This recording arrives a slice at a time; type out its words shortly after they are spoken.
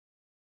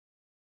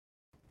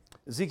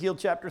Ezekiel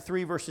chapter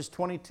 3, verses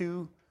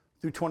 22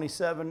 through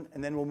 27,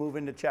 and then we'll move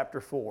into chapter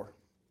 4.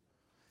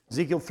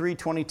 Ezekiel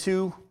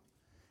 3:22,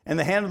 and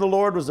the hand of the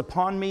Lord was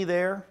upon me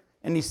there,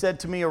 and he said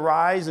to me,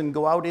 arise and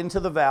go out into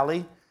the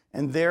valley,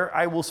 and there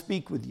I will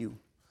speak with you.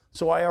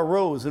 So I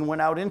arose and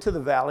went out into the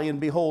valley, and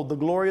behold, the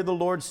glory of the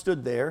Lord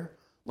stood there,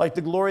 like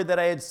the glory that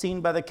I had seen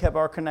by the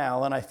Chebar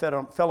Canal, and I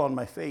fell on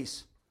my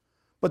face.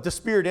 But the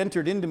Spirit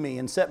entered into me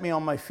and set me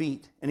on my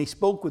feet, and he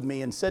spoke with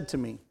me and said to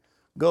me,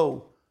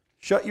 go,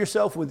 shut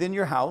yourself within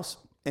your house,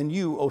 and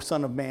you, O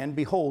son of man,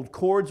 behold,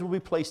 cords will be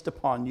placed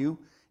upon you,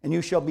 and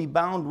you shall be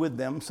bound with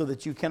them, so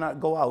that you cannot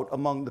go out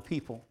among the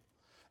people.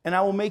 And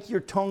I will make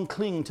your tongue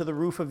cling to the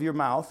roof of your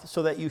mouth,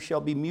 so that you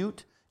shall be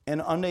mute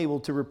and unable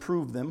to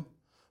reprove them,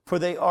 for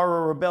they are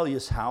a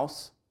rebellious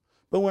house.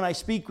 But when I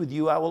speak with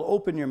you, I will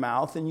open your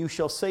mouth, and you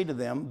shall say to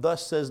them,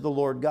 thus says the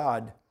Lord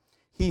God,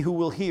 he who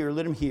will hear,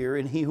 let him hear,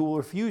 and he who will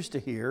refuse to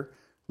hear,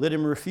 let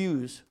him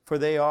refuse, for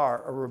they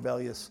are a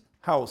rebellious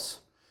house.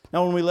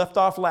 Now, when we left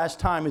off last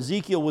time,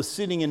 Ezekiel was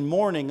sitting in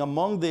mourning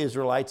among the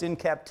Israelites in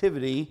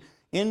captivity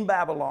in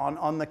Babylon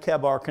on the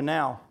Chebar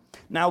Canal.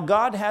 Now,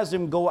 God has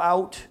him go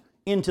out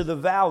into the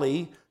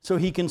valley so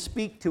he can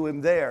speak to him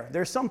there.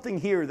 There's something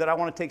here that I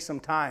want to take some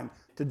time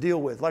to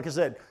deal with. Like I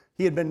said,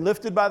 he had been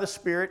lifted by the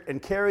Spirit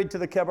and carried to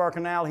the Chebar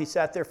Canal. He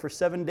sat there for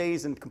 7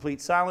 days in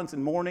complete silence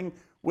and mourning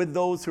with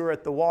those who are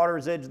at the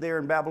water's edge there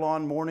in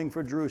Babylon, mourning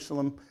for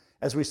Jerusalem,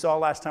 as we saw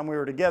last time we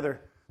were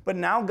together. But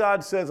now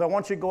God says, I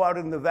want you to go out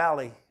in the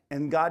valley.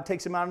 And God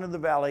takes him out into the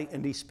valley,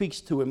 and he speaks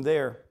to him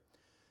there.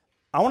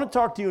 I want to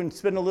talk to you and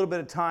spend a little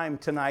bit of time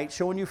tonight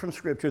showing you from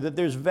Scripture that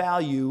there's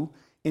value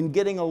in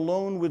getting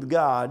alone with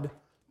God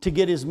to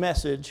get his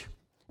message.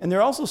 And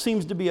there also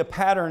seems to be a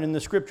pattern in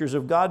the Scriptures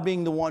of God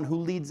being the one who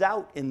leads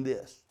out in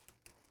this.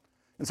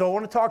 And so I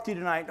want to talk to you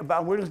tonight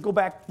about, we're going to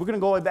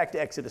go all the way back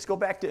to Exodus. Go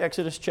back to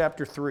Exodus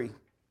chapter 3.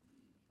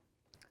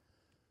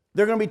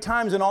 There are going to be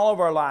times in all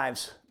of our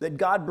lives that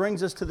God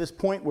brings us to this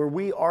point where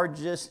we are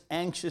just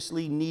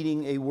anxiously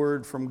needing a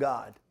word from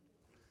God.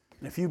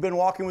 And if you've been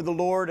walking with the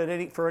Lord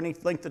for any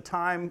length of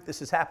time, this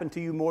has happened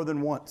to you more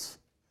than once,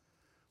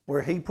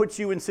 where he puts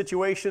you in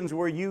situations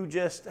where you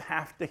just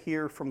have to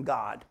hear from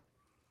God.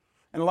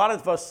 And a lot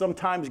of us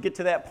sometimes get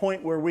to that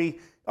point where we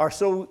are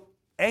so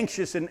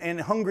anxious and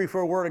hungry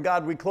for a word of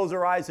God, we close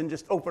our eyes and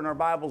just open our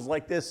Bibles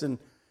like this in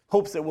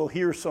hopes that we'll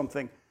hear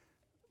something.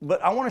 But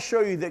I want to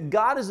show you that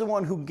God is the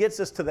one who gets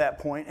us to that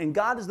point, and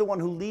God is the one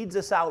who leads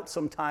us out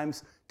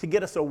sometimes to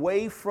get us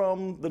away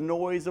from the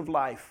noise of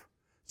life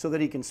so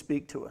that he can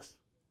speak to us.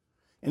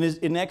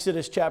 In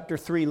Exodus chapter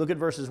 3, look at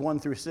verses 1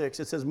 through 6.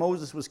 It says,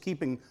 Moses was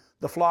keeping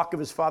the flock of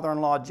his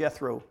father-in-law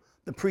Jethro,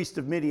 the priest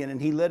of Midian,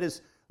 and he led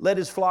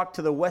his flock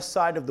to the west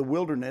side of the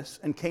wilderness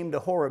and came to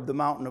Horeb, the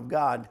mountain of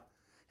God.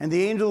 And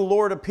the angel of the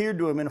Lord appeared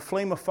to him in a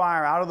flame of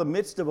fire out of the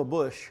midst of a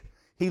bush.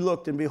 He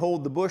looked, and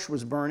behold, the bush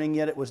was burning,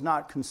 yet it was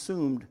not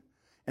consumed.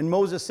 And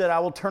Moses said, I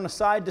will turn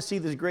aside to see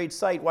this great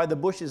sight, why the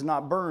bush is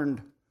not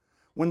burned.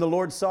 When the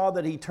Lord saw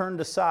that he turned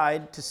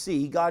aside to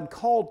see, God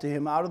called to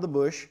him out of the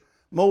bush,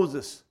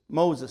 Moses,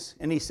 Moses.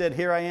 And he said,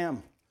 here I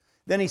am.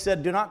 Then he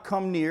said, do not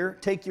come near.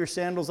 Take your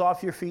sandals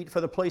off your feet,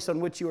 for the place on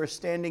which you are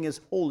standing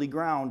is holy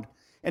ground.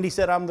 And he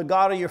said, I'm the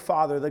God of your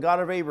father, the God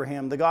of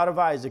Abraham, the God of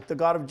Isaac, the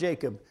God of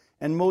Jacob.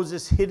 And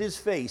Moses hid his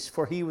face,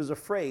 for he was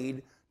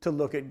afraid to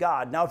look at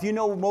God. Now, if you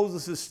know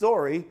Moses'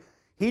 story,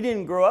 he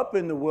didn't grow up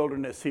in the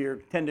wilderness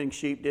here tending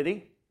sheep, did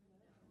he?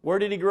 Where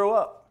did he grow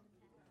up?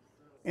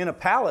 In a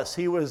palace.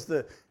 He was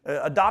the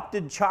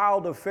adopted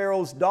child of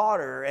Pharaoh's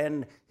daughter,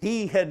 and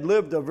he had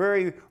lived a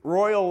very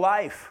royal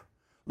life.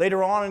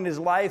 Later on in his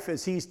life,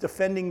 as he's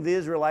defending the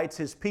Israelites,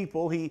 his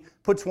people, he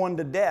puts one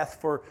to death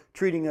for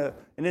treating an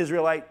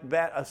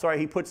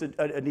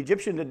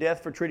Egyptian to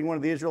death for treating one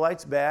of the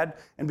Israelites bad.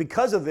 And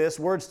because of this,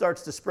 word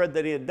starts to spread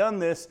that he had done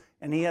this,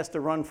 and he has to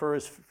run for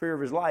his fear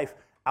of his life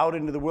out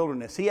into the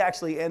wilderness. He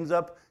actually ends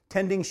up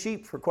tending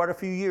sheep for quite a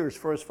few years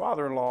for his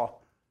father-in-law.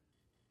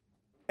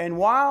 And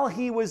while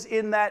he was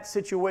in that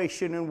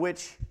situation in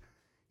which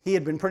he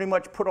had been pretty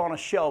much put on a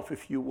shelf,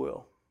 if you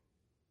will,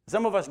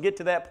 some of us get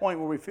to that point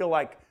where we feel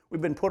like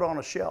we've been put on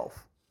a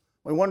shelf.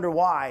 We wonder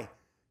why.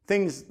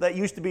 Things that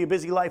used to be a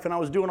busy life and I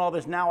was doing all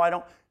this, now I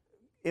don't.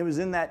 It was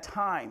in that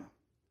time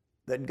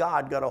that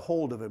God got a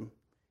hold of him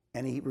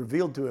and he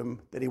revealed to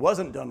him that he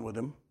wasn't done with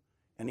him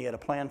and he had a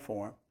plan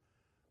for him.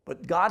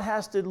 But God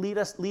has to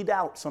lead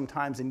out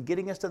sometimes in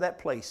getting us to that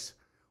place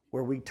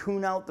where we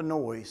tune out the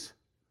noise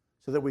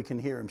so that we can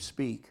hear him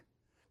speak.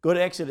 Go to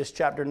Exodus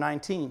chapter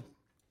 19.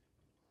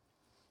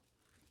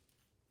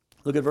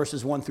 Look at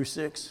verses 1 through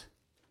 6.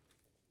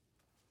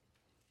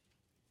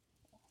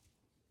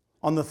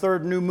 On the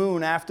third new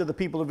moon, after the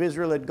people of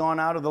Israel had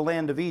gone out of the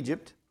land of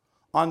Egypt,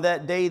 on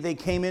that day they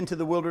came into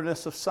the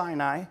wilderness of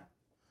Sinai.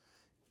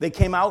 They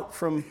set out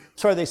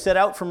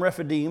from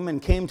Rephidim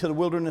and came to the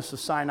wilderness of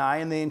Sinai,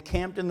 and they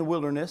encamped in the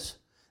wilderness.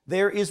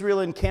 There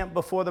Israel encamped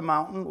before the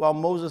mountain, while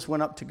Moses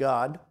went up to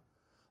God.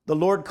 The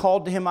Lord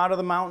called to him out of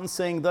the mountain,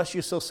 saying, Thus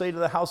you shall say to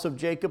the house of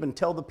Jacob, and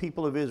tell the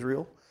people of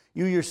Israel,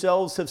 You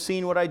yourselves have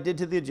seen what I did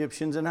to the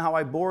Egyptians and how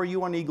I bore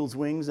you on eagle's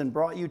wings and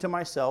brought you to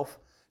myself.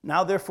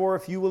 Now therefore,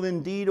 if you will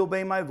indeed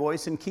obey my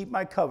voice and keep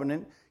my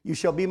covenant, you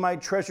shall be my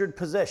treasured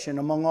possession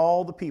among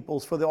all the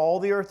peoples, for all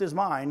the earth is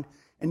mine,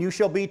 and you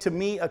shall be to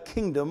me a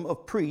kingdom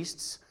of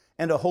priests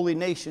and a holy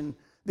nation.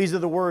 These are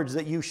the words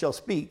that you shall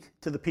speak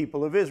to the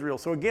people of Israel.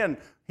 So again,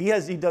 he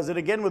does it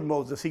again with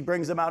Moses. He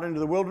brings them out into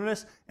the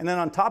wilderness, and then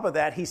on top of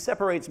that, he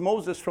separates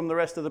Moses from the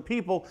rest of the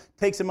people,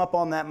 takes him up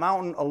on that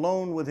mountain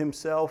alone with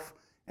himself,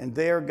 and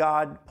there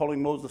God,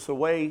 pulling Moses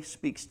away,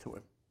 speaks to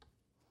him.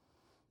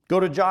 Go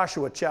to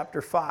Joshua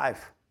chapter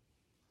 5.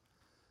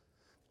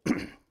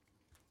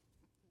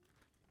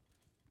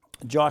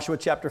 Joshua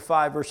chapter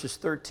 5, verses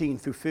 13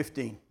 through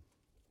 15.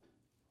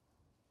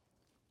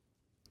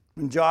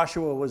 When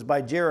Joshua was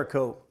by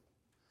Jericho,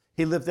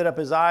 he lifted up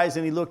his eyes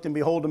and he looked, and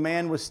behold, a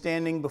man was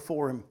standing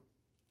before him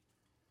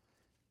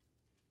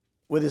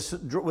with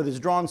his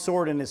drawn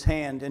sword in his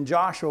hand. And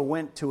Joshua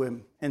went to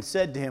him and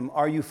said to him,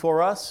 "Are you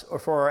for us or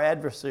for our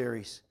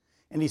adversaries?"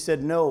 And he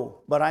said,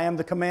 "No, but I am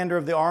the commander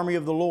of the army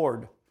of the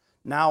Lord.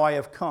 Now I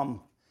have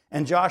come."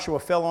 And Joshua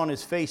fell on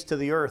his face to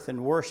the earth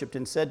and worshipped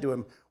and said to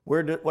him,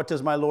 "What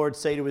does my Lord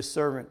say to his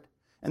servant?"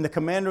 And the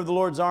commander of the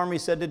Lord's army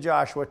said to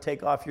Joshua,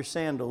 "Take off your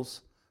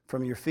sandals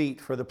from your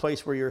feet, for the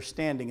place where you're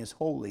standing is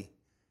holy."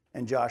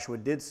 And Joshua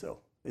did so.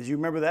 As you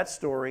remember that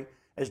story,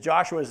 as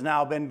Joshua has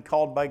now been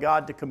called by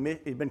God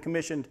he's been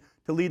commissioned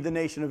to lead the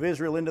nation of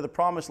Israel into the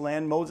promised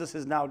land. Moses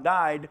has now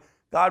died.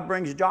 God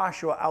brings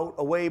Joshua out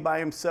away by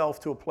himself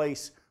to a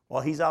place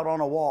while he's out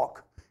on a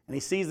walk. And he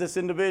sees this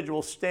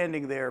individual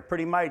standing there,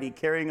 pretty mighty,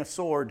 carrying a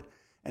sword.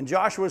 And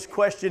Joshua's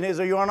question is,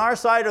 are you on our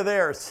side or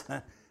theirs?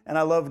 And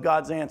I love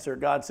God's answer.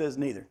 God says,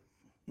 neither.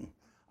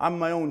 I'm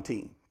my own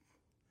team.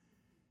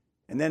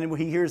 And then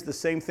he hears the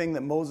same thing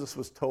that Moses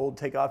was told,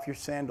 take off your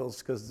sandals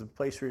because the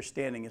place where you're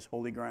standing is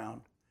holy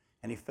ground.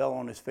 And he fell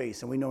on his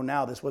face. And we know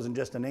now this wasn't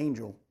just an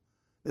angel.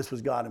 This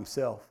was God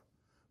himself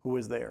who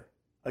was there.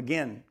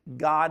 Again,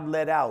 God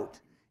led out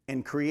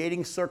in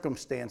creating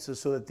circumstances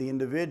so that the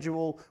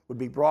individual would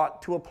be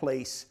brought to a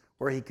place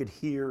where he could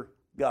hear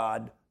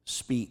God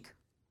speak.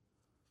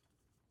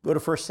 Go to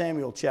 1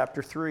 Samuel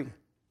chapter 3.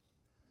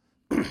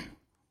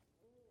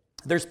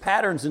 There's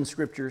patterns in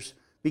scriptures.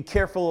 Be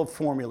careful of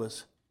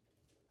formulas.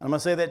 I'm going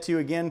to say that to you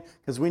again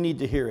because we need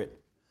to hear it.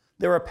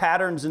 There are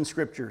patterns in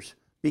scriptures.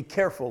 Be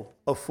careful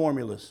of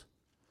formulas.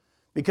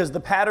 Because the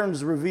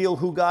patterns reveal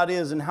who God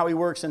is and how he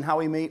works and how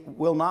he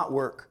will not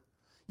work.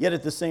 Yet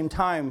at the same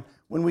time,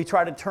 when we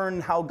try to turn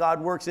how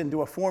God works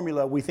into a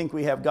formula, we think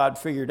we have God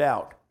figured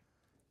out.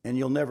 And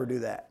you'll never do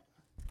that.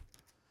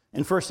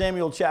 In 1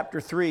 Samuel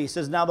chapter 3, it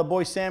says, "Now the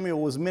boy Samuel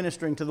was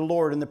ministering to the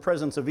Lord in the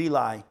presence of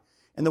Eli.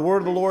 And the word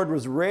of the Lord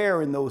was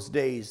rare in those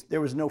days.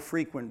 There was no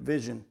frequent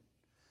vision.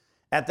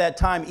 At that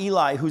time,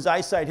 Eli, whose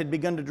eyesight had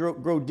begun to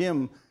grow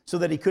dim so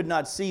that he could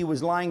not see,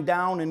 was lying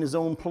down in his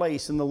own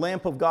place, and the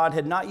lamp of God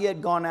had not yet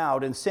gone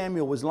out, and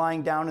Samuel was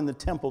lying down in the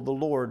temple of the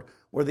Lord,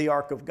 where the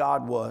ark of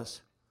God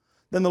was.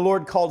 Then the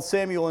Lord called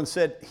Samuel and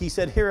he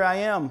said, 'Here I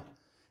am.'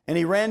 And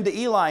he ran to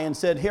Eli and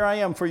said, 'Here I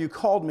am, for you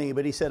called me.'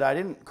 But he said, 'I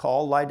didn't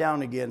call, lie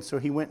down again.' So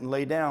he went and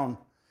lay down.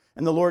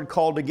 And the Lord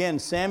called again,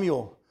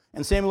 'Samuel.'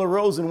 And Samuel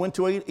arose and went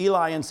to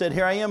Eli and said,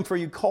 'Here I am, for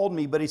you called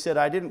me.' But he said,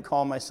 'I didn't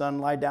call, my son,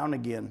 lie down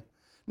again.'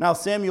 Now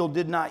Samuel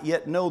did not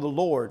yet know the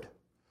Lord,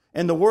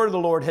 and the word of the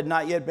Lord had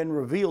not yet been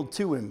revealed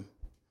to him.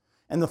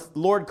 And the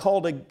Lord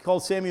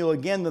called Samuel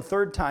again the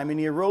third time, and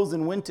he arose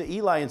and went to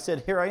Eli and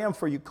said, 'Here I am,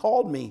 for you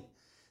called me.'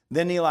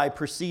 Then Eli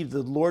perceived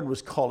that the Lord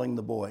was calling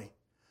the boy.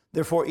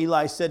 Therefore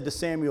Eli said to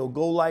Samuel,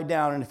 'Go lie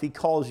down, and if he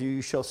calls you,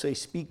 you shall say,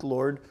 Speak,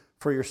 Lord,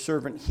 for your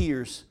servant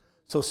hears.'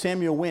 So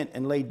Samuel went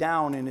and lay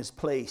down in his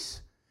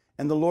place.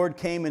 And the Lord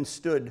came and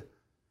stood,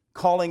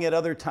 calling at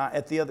other times,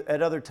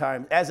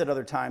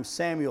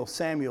 'Samuel,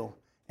 Samuel.'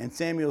 And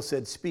Samuel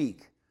said,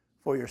 'Speak,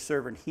 for your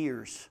servant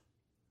hears.'"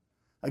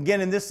 Again,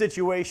 in this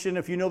situation,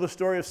 if you know the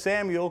story of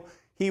Samuel,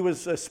 he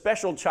was a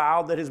special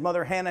child that his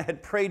mother Hannah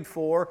had prayed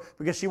for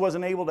because she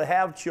wasn't able to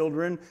have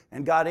children,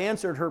 and God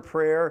answered her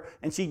prayer,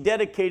 and she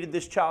dedicated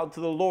this child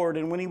to the Lord.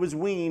 And when he was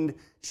weaned,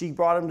 she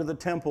brought him to the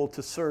temple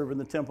to serve in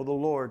the temple of the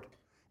Lord.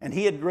 And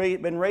he had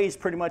been raised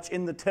pretty much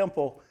in the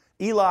temple.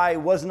 Eli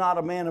was not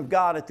a man of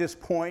God at this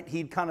point.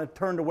 He'd kind of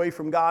turned away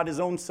from God. His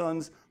own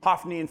sons,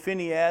 Hophni and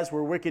Phinehas,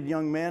 were wicked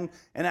young men.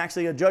 And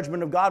actually a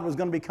judgment of God was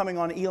going to be coming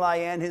on Eli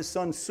and his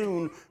sons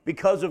soon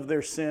because of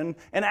their sin.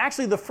 And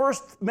actually the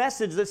first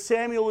message that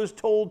Samuel is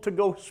told to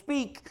go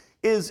speak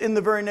is in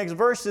the very next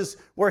verses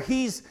where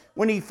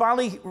when he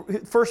finally,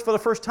 for the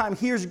first time,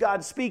 hears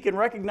God speak and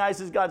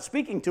recognizes God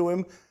speaking to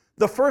him.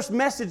 The first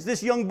message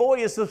this young boy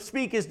is to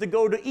speak is to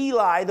go to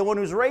Eli, the one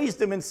who's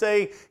raised him, and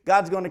say,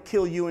 God's going to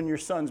kill you and your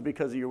sons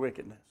because of your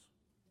wickedness.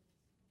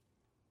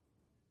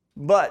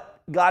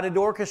 But God had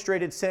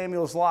orchestrated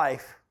Samuel's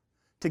life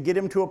to get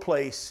him to a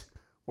place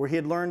where he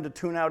had learned to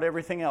tune out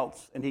everything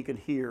else and he could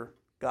hear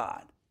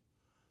God.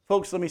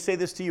 Folks, let me say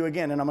this to you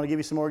again, and I'm going to give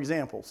you some more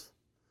examples.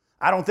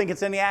 I don't think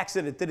it's any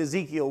accident that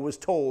Ezekiel was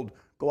told,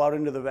 go out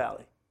into the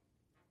valley.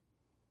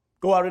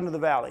 Go out into the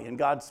valley, and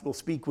God will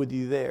speak with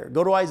you there.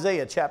 Go to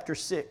Isaiah chapter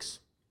 6.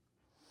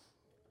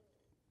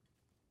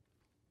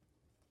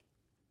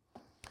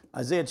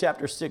 Isaiah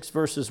chapter 6,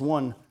 verses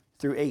 1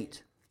 through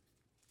 8.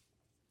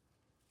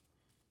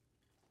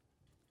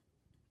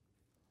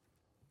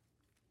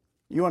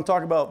 You want to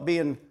talk about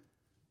being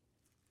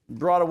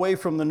brought away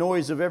from the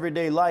noise of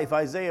everyday life?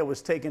 Isaiah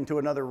was taken to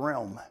another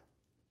realm.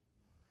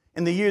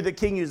 In the year that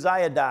King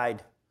Uzziah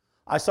died,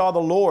 I saw the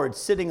Lord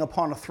sitting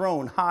upon a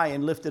throne high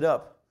and lifted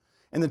up,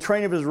 and the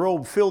train of his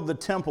robe filled the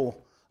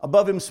temple.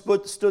 Above him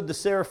stood the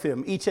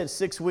seraphim. Each had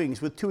 6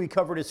 wings. With 2 he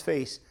covered his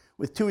face,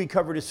 with 2 he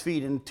covered his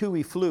feet, and 2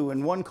 he flew.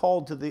 And one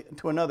called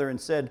to another and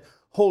said,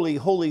 Holy,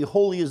 holy,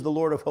 holy is the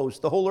Lord of hosts.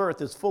 The whole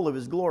earth is full of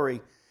his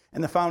glory.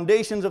 And the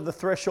foundations of the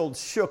threshold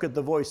shook at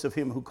the voice of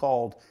him who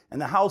called,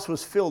 and the house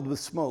was filled with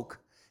smoke.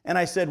 And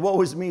I said,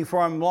 Woe is me, for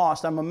I'm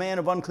lost. I'm a man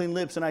of unclean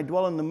lips, and I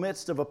dwell in the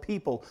midst of a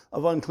people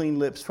of unclean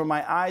lips. For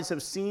my eyes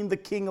have seen the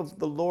King of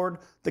the Lord,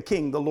 the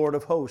King, the Lord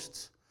of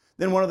hosts.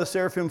 Then one of the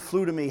seraphim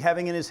flew to me,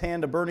 having in his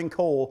hand a burning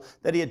coal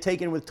that he had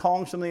taken with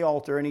tongs from the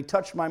altar. And he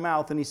touched my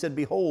mouth, and he said,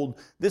 Behold,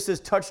 this has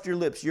touched your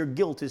lips. Your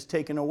guilt is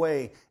taken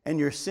away, and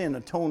your sin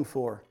atoned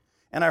for.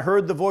 And I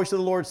heard the voice of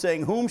the Lord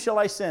saying, Whom shall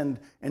I send,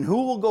 and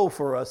who will go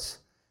for us?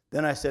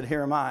 Then I said,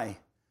 Here am I,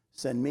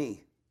 send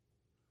me.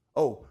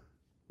 Oh,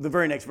 the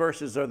very next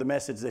verses are the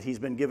message that he's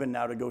been given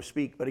now to go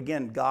speak. But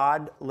again,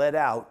 God led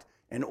out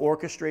and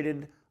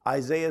orchestrated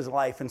Isaiah's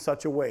life in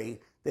such a way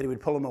that he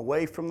would pull him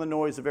away from the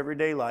noise of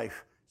everyday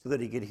life so that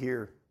he could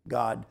hear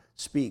God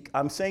speak.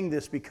 I'm saying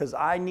this because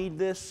I need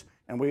this,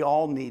 and we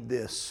all need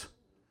this.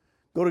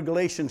 Go to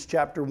Galatians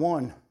chapter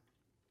 1.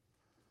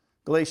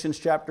 Galatians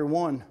chapter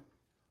 1.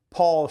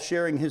 Paul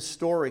sharing his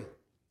story.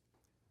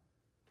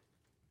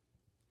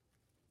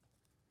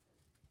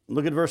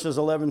 Look at verses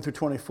 11 through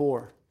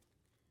 24.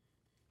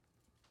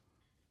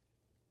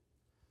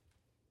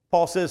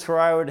 Paul says, For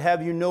I would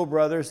have you know,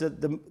 brothers,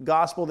 that the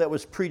gospel that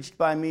was preached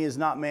by me is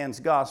not man's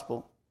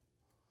gospel.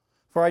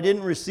 For I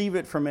didn't receive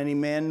it from any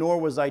man, nor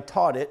was I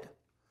taught it,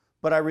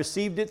 but I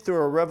received it through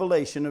a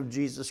revelation of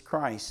Jesus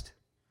Christ.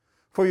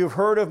 For you've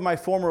heard of my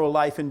former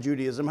life in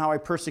Judaism, how I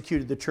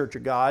persecuted the church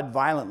of God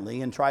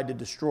violently and tried to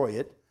destroy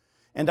it.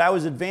 And I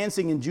was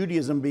advancing in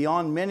Judaism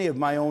beyond many of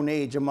my own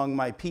age among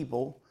my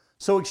people.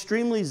 So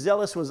extremely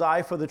zealous was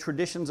I for the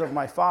traditions of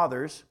my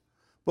fathers.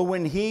 But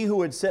when he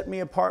who had set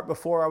me apart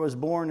before I was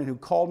born and who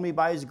called me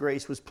by his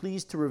grace was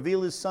pleased to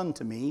reveal his Son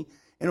to me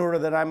in order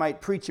that I might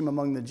preach him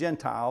among the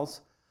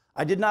Gentiles,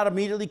 I did not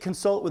immediately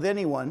consult with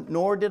anyone,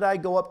 nor did I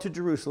go up to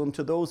Jerusalem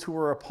to those who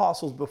were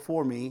apostles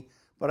before me,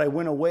 but I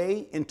went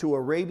away into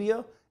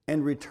Arabia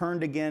and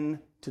returned again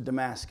to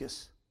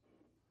Damascus.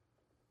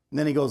 And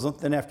then he goes,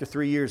 Then after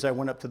 3 years I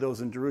went up to those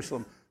in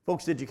Jerusalem.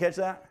 Folks, did you catch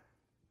that?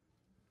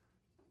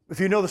 If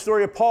you know the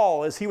story of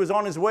Paul, as he was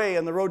on his way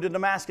on the road to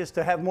Damascus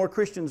to have more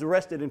Christians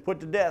arrested and put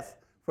to death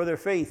for their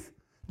faith,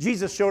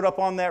 Jesus showed up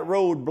on that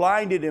road,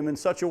 blinded him in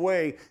such a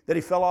way that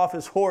he fell off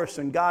his horse,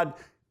 and God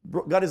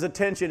got his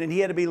attention, and he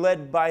had to be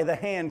led by the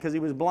hand because he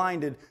was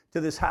blinded to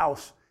this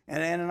house.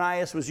 And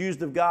Ananias was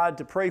used of God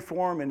to pray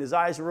for him, and his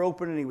eyes were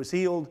open, and he was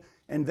healed.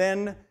 And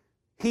then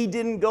he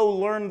didn't go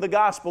learn the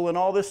gospel and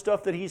all this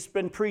stuff that he's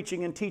been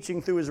preaching and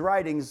teaching through his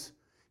writings.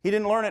 He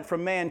didn't learn it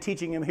from man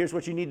teaching him, here's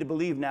what you need to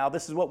believe now.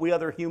 This is what we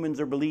other humans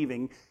are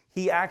believing.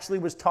 He actually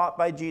was taught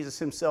by Jesus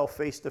himself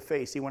face to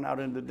face. He went out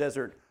into the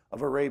desert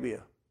of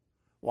Arabia.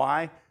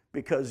 Why?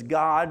 Because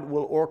God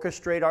will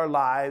orchestrate our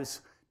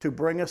lives to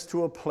bring us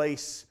to a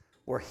place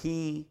where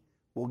he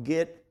will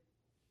get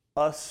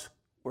us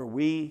where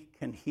we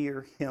can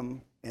hear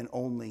him and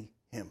only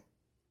him.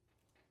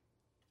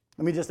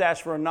 Let me just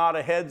ask for a nod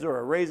of heads or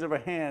a raise of a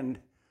hand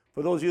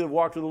for those of you that have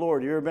walked with the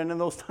Lord. You ever been in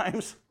those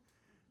times?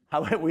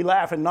 We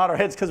laugh and nod our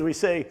heads because we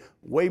say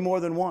way more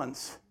than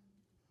once.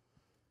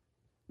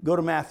 Go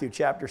to Matthew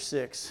chapter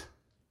 6.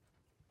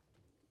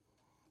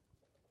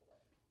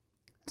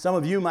 Some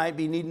of you might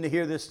be needing to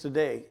hear this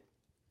today.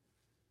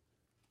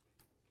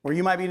 Or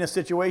you might be in a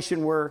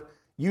situation where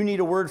you need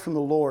a word from the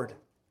Lord.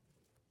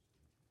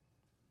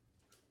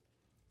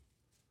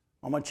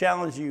 I'm going to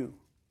challenge you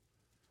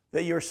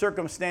that your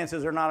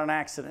circumstances are not an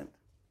accident.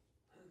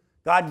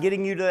 God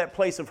getting you to that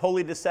place of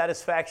holy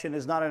dissatisfaction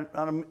is not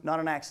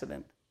an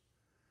accident.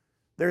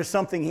 There's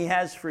something he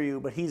has for you,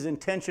 but he's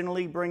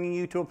intentionally bringing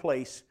you to a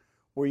place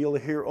where you'll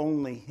hear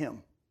only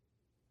him.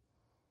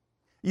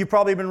 You've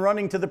probably been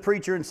running to the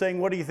preacher and saying,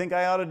 what do you think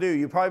I ought to do?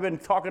 You've probably been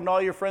talking to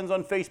all your friends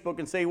on Facebook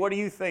and saying, what do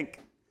you think?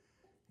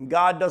 And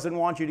God doesn't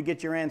want you to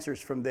get your answers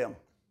from them.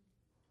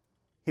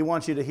 He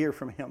wants you to hear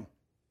from him.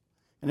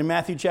 And in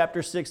Matthew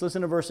chapter 6,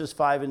 listen to verses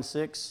 5 and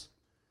 6.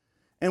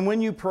 And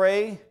when you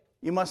pray,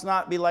 you must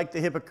not be like the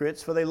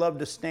hypocrites, for they love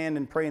to stand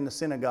and pray in the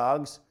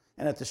synagogues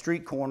and at the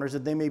street corners,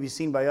 that they may be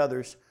seen by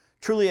others.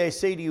 Truly I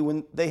say to you,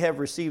 when they have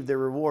received their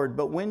reward.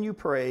 But when you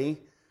pray,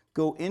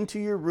 go into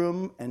your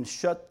room and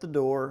shut the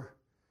door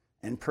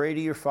and pray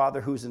to your Father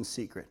who's in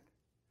secret.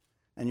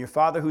 And your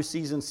Father who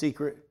sees in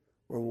secret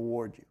will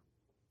reward you.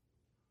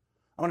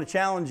 I want to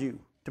challenge you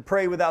to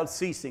pray without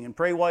ceasing, and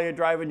pray while you're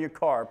driving your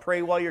car,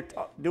 pray while you're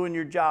doing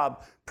your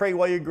job, pray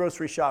while you're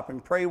grocery shopping,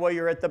 pray while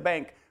you're at the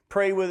bank,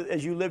 pray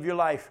as you live your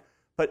life.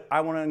 But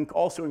I want to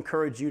also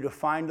encourage you to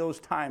find those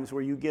times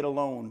where you get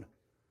alone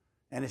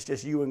and it's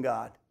just you and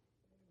God.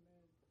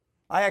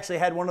 I actually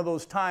had one of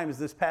those times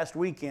this past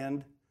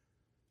weekend.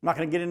 I'm not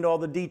going to get into all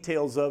the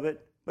details of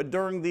it, but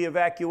during the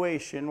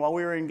evacuation, while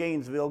we were in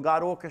Gainesville,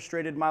 God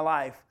orchestrated my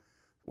life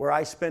where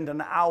I spent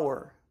an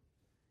hour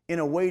in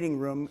a waiting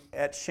room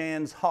at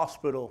Shands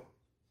Hospital.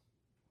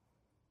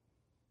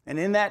 And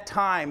in that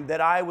time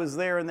that I was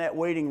there in that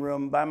waiting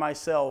room by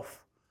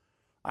myself,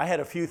 I had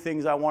a few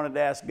things I wanted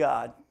to ask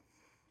God.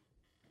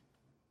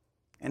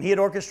 And He had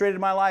orchestrated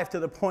my life to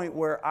the point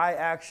where I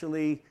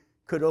actually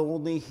could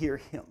only hear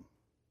Him.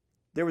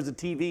 There was a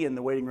TV in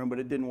the waiting room, but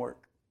it didn't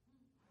work.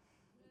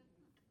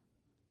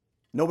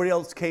 Nobody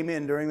else came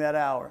in during that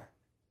hour.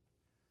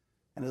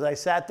 And as I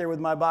sat there with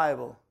my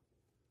Bible,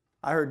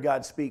 I heard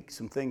God speak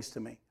some things to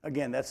me.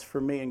 Again, that's for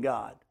me and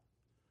God.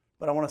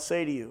 But I want to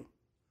say to you,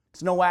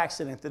 it's no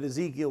accident that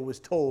Ezekiel was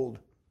told,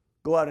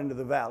 go out into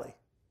the valley,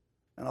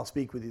 and I'll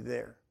speak with you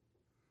there.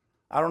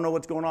 I don't know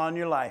what's going on in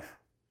your life.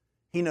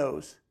 He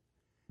knows.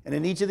 And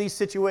in each of these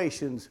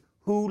situations,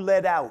 who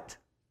led out?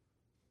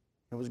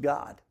 It was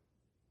God.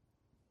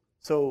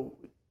 So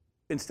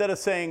instead of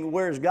saying,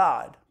 where's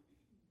God?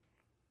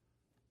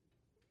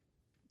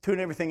 Tune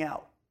everything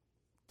out.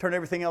 Turn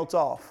everything else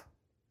off.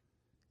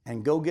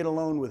 And go get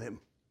alone with Him.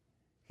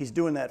 He's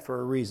doing that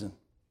for a reason.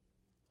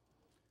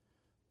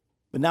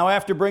 But now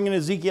after bringing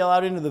Ezekiel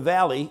out into the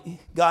valley,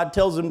 God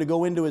tells him to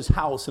go into his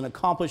house and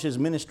accomplish his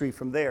ministry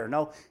from there.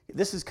 Now,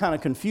 this is kind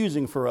of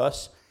confusing for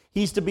us.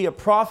 He's to be a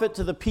prophet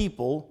to the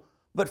people,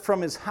 but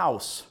from his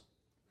house.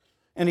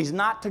 And he's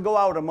not to go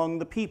out among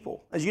the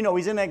people. As you know,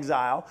 he's in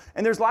exile,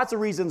 and there's lots of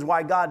reasons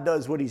why God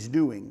does what He's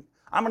doing.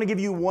 I'm going to give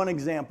you one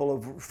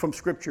example from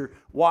Scripture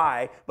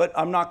why, but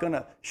I'm not going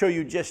to show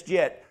you just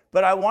yet.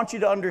 But I want you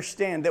to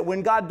understand that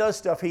when God does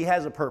stuff, He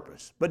has a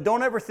purpose. But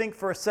don't ever think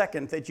for a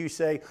second that you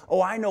say,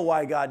 oh, I know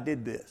why God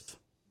did this.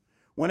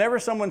 Whenever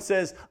someone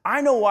says,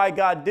 I know why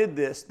God did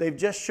this, they've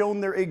just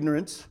shown their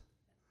ignorance,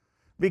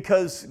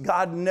 because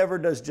God never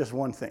does just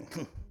one thing.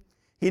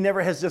 He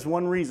never has just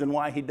one reason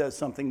why He does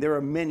something. There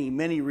are many,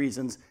 many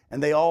reasons,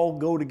 and they all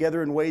go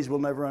together in ways we'll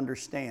never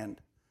understand.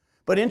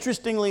 But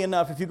interestingly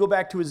enough, if you go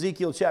back to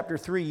Ezekiel chapter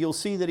 3, you'll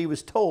see that he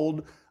was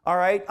told, all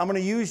right, I'm going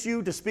to use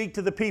you to speak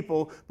to the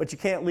people, but you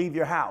can't leave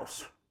your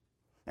house.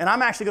 And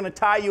I'm actually going to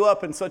tie you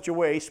up in such a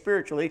way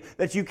spiritually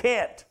that you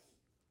can't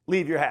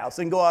leave your house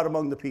and go out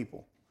among the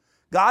people.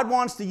 God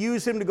wants to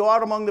use him to go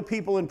out among the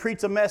people and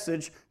preach a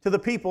message to the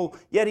people,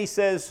 yet He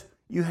says,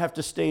 you have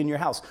to stay in your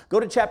house. Go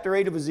to chapter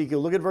 8 of Ezekiel.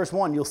 Look at verse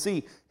 1. You'll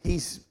see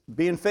he's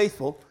being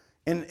faithful.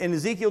 In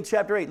Ezekiel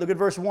chapter 8, look at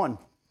verse 1.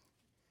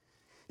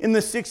 In the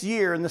 6th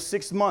year, in the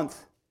 6th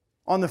month,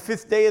 on the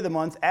 5th day of the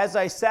month, as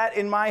I sat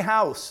in my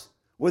house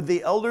with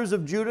the elders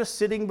of Judah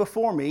sitting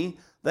before me,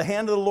 the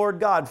hand of the Lord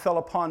God fell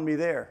upon me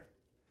there.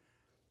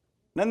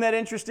 Isn't that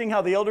interesting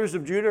how the elders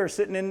of Judah are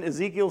sitting in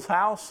Ezekiel's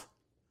house?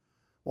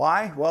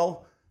 Why?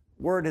 Well,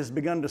 word has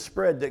begun to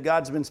spread that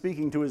God's been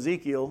speaking to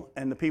Ezekiel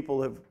and the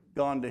people have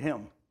gone to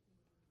him.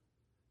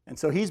 And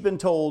so he's been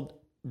told,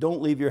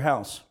 don't leave your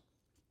house.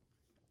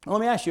 Now,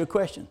 let me ask you a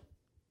question.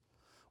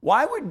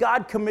 Why would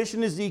God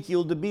commission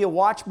Ezekiel to be a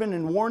watchman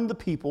and warn the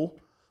people,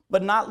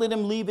 but not let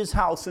him leave his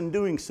house in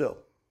doing so?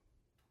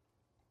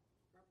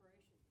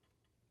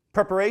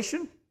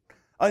 Preparation?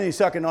 Are you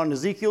sucking on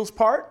Ezekiel's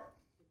part?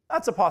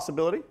 That's a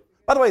possibility.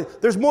 By the way,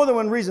 there's more than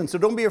one reason, so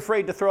don't be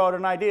afraid to throw out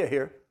an idea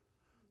here.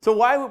 So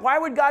why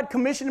would God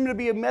commission him to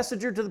be a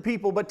messenger to the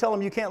people, but tell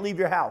him you can't leave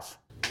your house?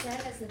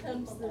 That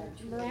becomes the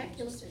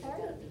miraculous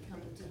part of it.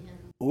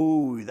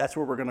 Ooh, that's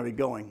where we're going to be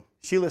going.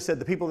 Sheila said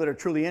the people that are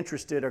truly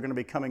interested are going to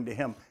be coming to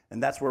him,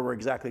 and that's where we're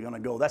exactly going to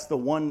go. That's the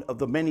one of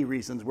the many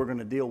reasons we're going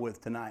to deal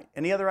with tonight.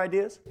 Any other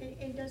ideas?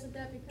 And doesn't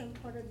that become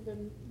part of the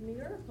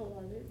miracle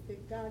of it,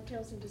 that God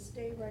tells him to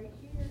stay right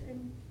here,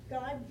 and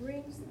God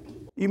brings the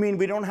people? You mean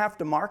we don't have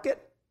to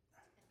market?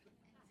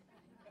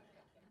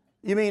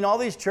 You mean all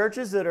these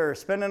churches that are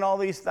spending all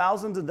these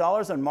thousands of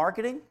dollars on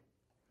marketing?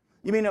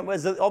 You mean it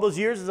was all those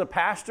years as a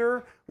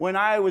pastor when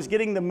I was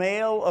getting the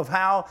mail of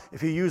how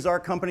if you use our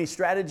company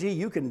strategy,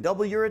 you can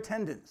double your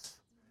attendance?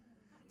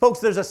 Folks,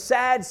 there's a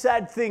sad,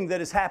 sad thing that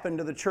has happened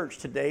to the church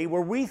today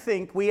where we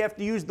think we have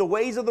to use the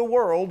ways of the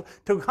world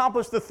to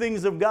accomplish the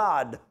things of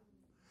God.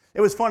 It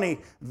was funny,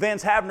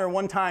 Vance Havner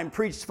one time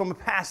preached from a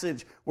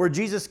passage where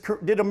Jesus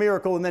did a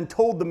miracle and then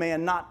told the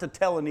man not to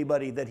tell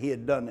anybody that he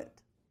had done it.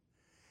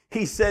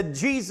 He said,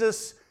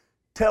 Jesus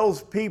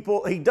tells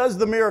people, he does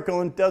the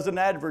miracle and doesn't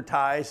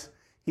advertise.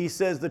 He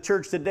says the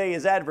church today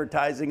is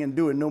advertising and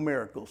doing no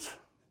miracles.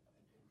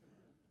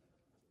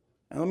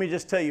 And let me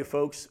just tell you,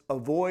 folks,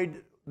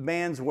 avoid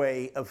man's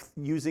way of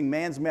using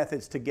man's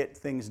methods to get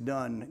things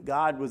done.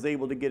 God was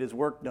able to get his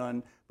work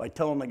done by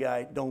telling the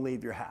guy, don't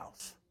leave your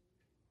house.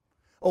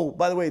 Oh,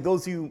 by the way,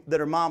 those of you that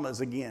are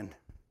mamas again,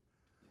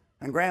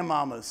 and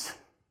grandmamas,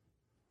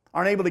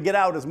 aren't able to get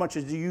out as much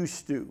as you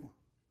used to.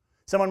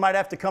 Someone might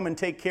have to come and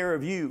take care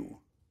of you.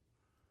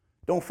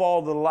 Don't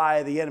fall to the lie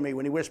of the enemy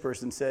when he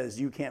whispers and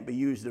says, you can't be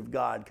used of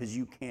God because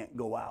you can't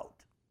go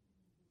out.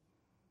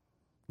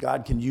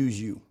 God can use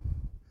you.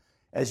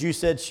 As you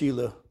said,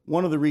 Sheila,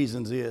 one of the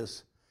reasons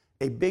is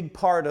a big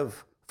part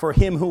of, for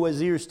him who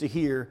has ears to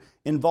hear,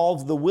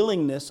 involves the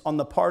willingness on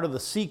the part of the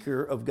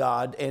seeker of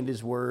God and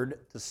his word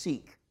to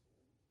seek.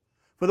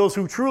 For those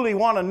who truly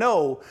want to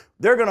know,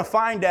 they're going to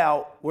find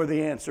out where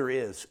the answer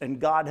is.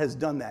 And God has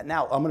done that.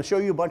 Now, I'm going to show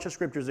you a bunch of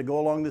scriptures that go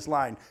along this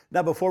line.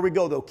 Now, before we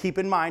go, though, keep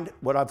in mind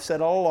what I've said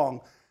all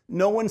along.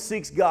 No one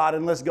seeks God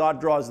unless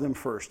God draws them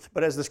first.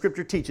 But as the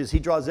scripture teaches, he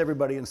draws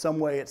everybody in some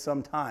way at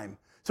some time.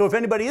 So if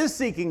anybody is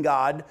seeking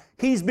God,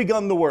 he's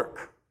begun the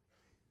work.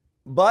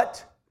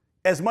 But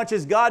as much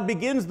as God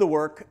begins the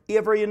work,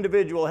 every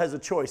individual has a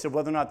choice of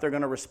whether or not they're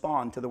going to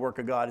respond to the work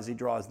of God as he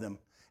draws them.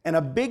 And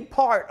a big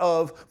part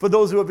of, for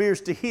those who have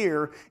ears to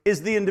hear,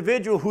 is the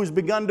individual who's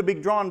begun to be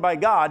drawn by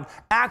God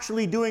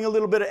actually doing a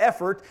little bit of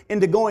effort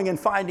into going and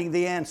finding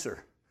the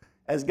answer.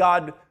 As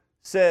God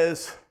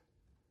says,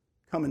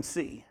 come and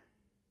see.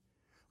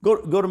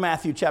 Go to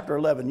Matthew chapter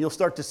 11. You'll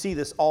start to see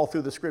this all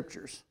through the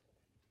scriptures.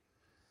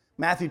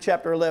 Matthew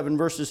chapter 11,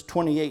 verses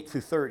 28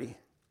 through 30.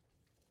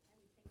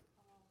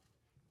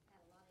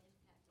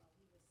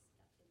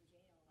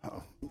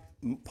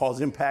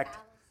 Paul's impact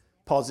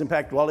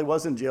while he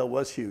was in jail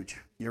was huge.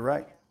 You're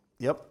right.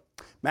 Yep.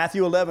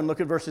 Matthew 11,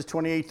 look at verses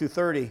 28 through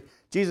 30.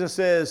 Jesus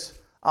says,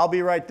 I'll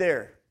be right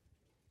there.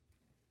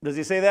 Does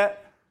he say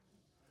that?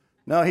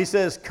 No, he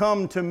says,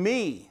 come to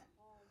me,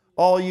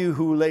 all you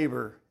who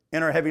labor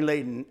and are heavy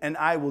laden, and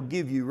I will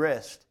give you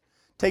rest.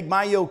 Take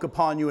my yoke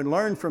upon you and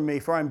learn from me,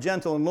 for I'm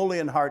gentle and lowly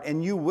in heart,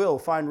 and you will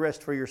find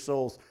rest for your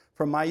souls.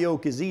 For my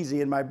yoke is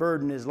easy and my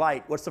burden is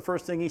light. What's the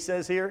first thing he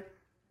says here?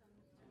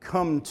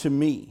 Come to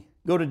me.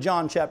 Go to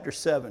John chapter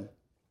 7.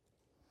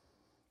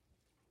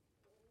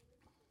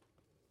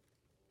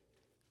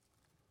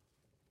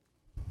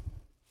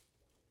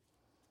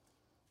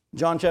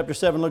 John chapter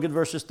 7, look at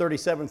verses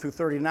 37 through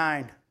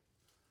 39.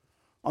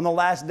 On the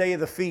last day of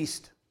the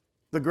feast,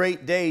 the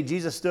great day,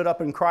 Jesus stood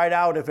up and cried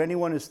out, if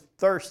anyone is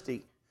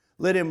thirsty,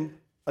 let him,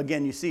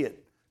 again you see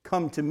it,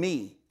 come to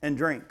me and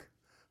drink.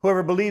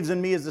 Whoever believes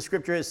in me, as the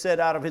scripture has said,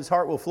 out of his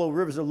heart will flow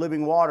rivers of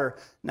living water.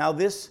 Now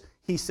this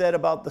he said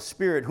about the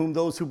Spirit, whom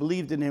those who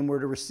believed in him were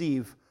to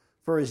receive.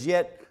 For as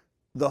yet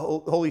the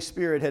Holy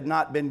Spirit had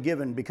not been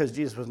given because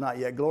Jesus was not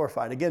yet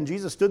glorified. Again,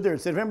 Jesus stood there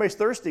and said, if anybody's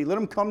thirsty, let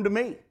him come to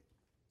me.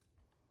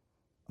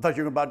 I thought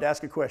you were about to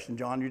ask a question,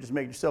 John. You just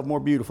made yourself more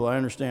beautiful. I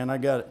understand. I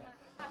got it.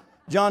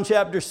 John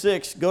chapter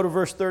 6, go to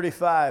verse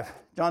 35.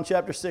 John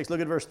chapter 6, look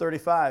at verse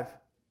 35.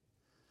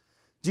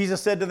 Jesus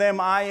said to them,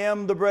 I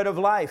am the bread of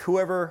life.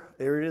 Whoever,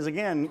 there it is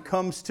again,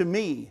 comes to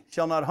me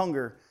shall not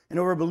hunger, and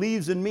whoever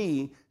believes in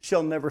me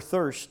shall never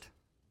thirst.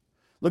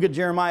 Look at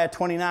Jeremiah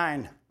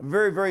 29, a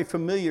very, very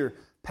familiar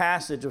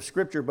passage of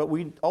Scripture, but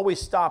we always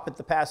stop at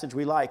the passage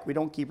we like. We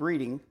don't keep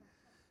reading.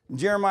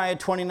 Jeremiah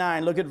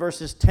 29, look at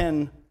verses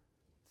 10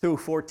 through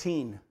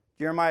 14.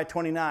 Jeremiah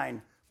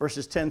 29,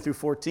 verses 10 through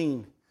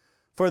 14.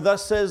 For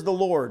thus says the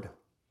Lord,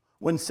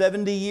 when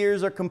 70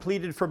 years are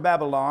completed for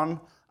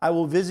Babylon, I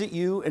will visit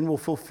you and will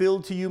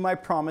fulfill to you my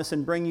promise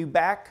and bring you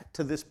back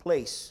to this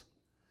place.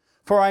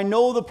 For I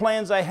know the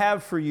plans I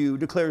have for you,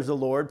 declares the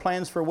Lord,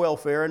 plans for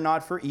welfare and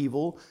not for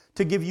evil,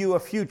 to give you a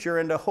future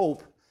and a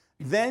hope.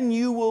 Then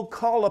you will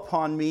call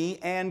upon me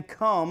and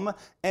come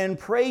and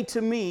pray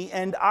to me,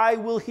 and I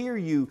will hear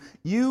you.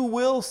 You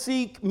will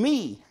seek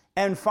me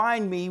and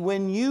find me.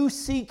 When you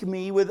seek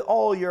me with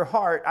all your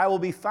heart, I will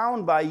be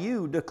found by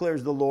you,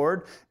 declares the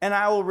Lord, and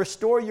I will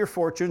restore your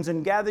fortunes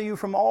and gather you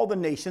from all the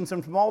nations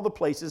and from all the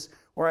places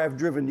where I have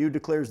driven you,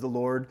 declares the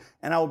Lord,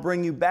 and I will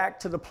bring you back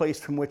to the place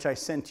from which I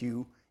sent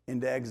you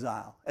into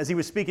exile. As he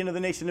was speaking to the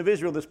nation of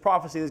Israel, this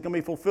prophecy is going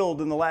to be fulfilled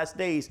in the last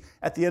days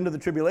at the end of the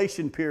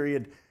tribulation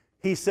period.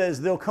 He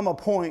says there'll come a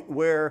point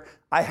where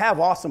I have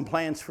awesome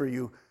plans for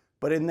you,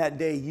 but in that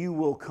day you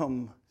will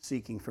come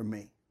seeking for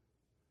me.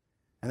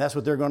 And that's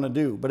what they're going to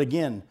do. But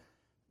again,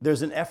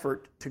 there's an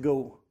effort to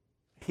go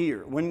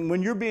here.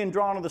 When you're being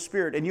drawn to the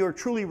Spirit and you're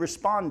truly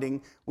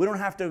responding, we don't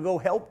have to go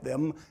help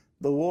them.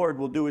 The Lord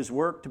will do his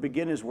work to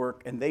begin his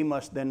work, and they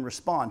must then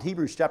respond.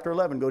 Hebrews chapter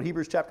 11. Go to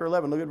Hebrews chapter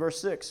 11. Look at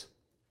verse 6.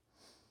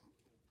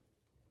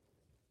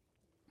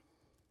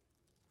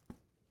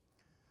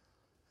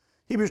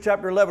 Hebrews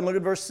chapter 11, look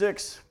at verse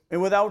 6.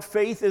 And without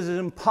faith it is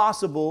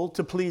impossible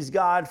to please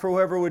God, for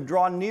whoever would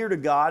draw near to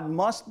God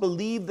must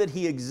believe that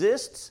he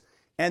exists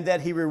and that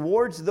he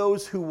rewards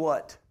those who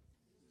what?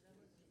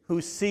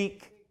 Who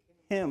seek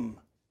him.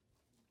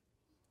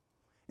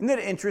 Isn't that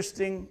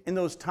interesting in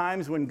those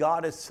times when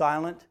God is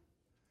silent?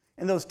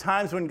 In those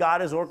times when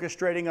God is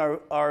orchestrating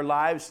our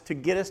lives to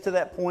get us to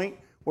that point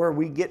where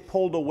we get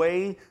pulled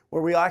away,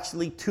 where we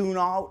actually tune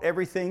out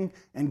everything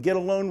and get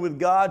alone with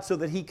God so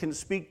that he can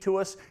speak to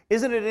us.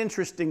 Isn't it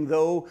interesting,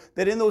 though,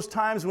 that in those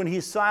times when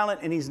he's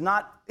silent and he's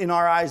not, in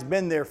our eyes,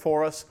 been there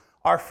for us,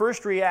 our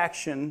first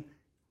reaction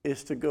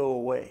is to go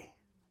away.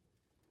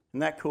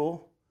 Isn't that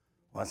cool?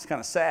 Well, it's kind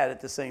of sad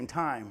at the same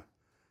time.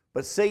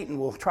 But Satan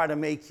will try to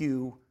make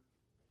you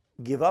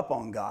give up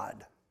on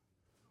God.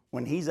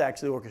 when he's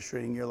actually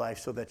orchestrating your life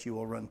so that you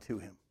will run to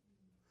him.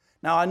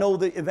 Now, I know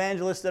the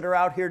evangelists that are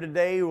out here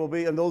today will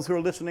be, and those who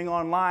are listening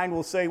online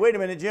will say, wait a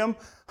minute, Jim,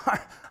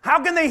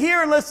 how can they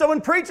hear unless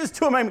someone preaches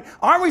to them? I mean,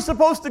 aren't we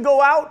supposed to go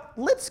out?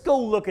 Let's go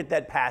look at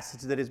that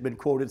passage that has been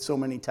quoted so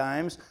many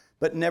times,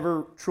 but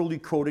never truly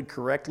quoted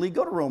correctly.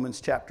 Go to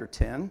Romans chapter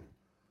 10.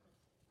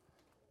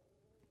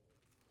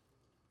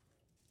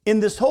 In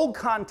this whole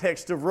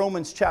context of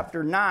Romans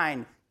chapter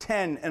 9,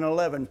 10, and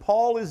 11,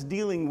 Paul is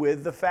dealing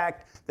with the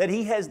fact that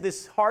he has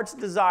this heart's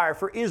desire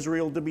for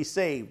Israel to be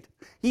saved.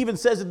 He even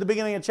says at the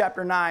beginning of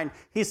chapter 9,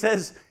 he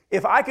says,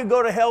 if I could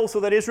go to hell so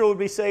that Israel would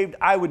be saved,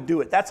 I would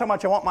do it. That's how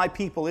much I want my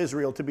people,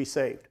 Israel, to be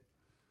saved.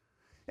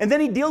 And then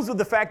he deals with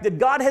the fact that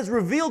God has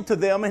revealed to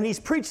them, and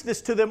he's preached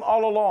this to them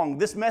all along.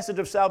 This message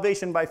of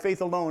salvation by faith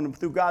alone and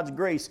through God's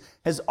grace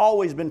has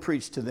always been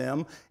preached to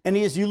them. And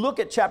as you look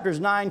at chapters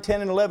 9,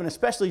 10, and 11,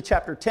 especially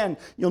chapter 10,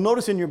 you'll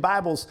notice in your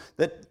Bibles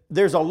that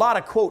there's a lot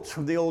of quotes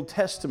from the Old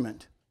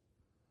Testament.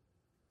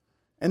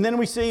 And then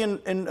we see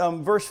in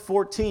verse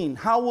 14,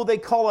 how will they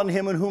call on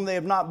him in whom they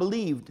have not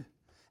believed?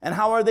 And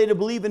how are they to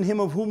believe in him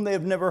of whom they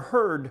have never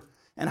heard?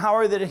 And how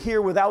are they to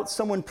hear without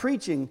someone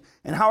preaching?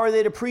 And how are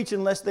they to preach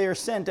unless they are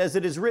sent? As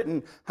it is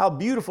written, how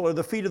beautiful are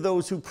the feet of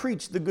those who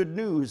preach the good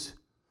news.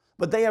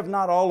 But they have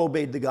not all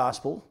obeyed the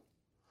gospel.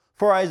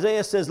 For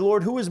Isaiah says,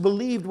 Lord, who has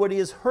believed what he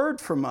has heard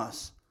from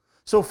us?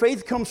 So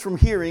faith comes from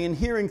hearing, and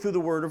hearing through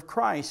the word of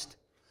Christ.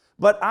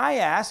 But I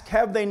ask,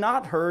 have they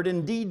not heard?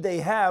 Indeed they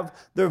have.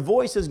 Their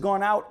voice has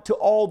gone out to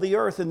all the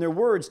earth, and their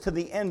words to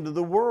the end of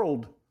the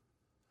world.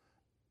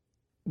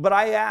 But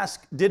I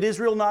ask, did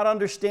Israel not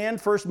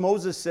understand? First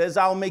Moses says,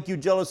 I'll make you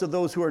jealous of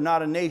those who are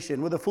not a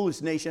nation. With a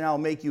foolish nation I'll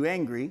make you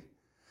angry.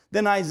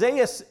 Then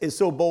Isaiah is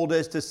so bold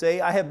as to say,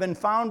 I have been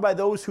found by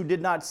those who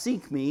did not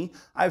seek me.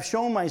 I've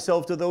shown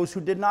myself to those who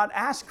did not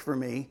ask for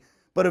me.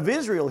 But of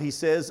Israel, he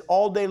says,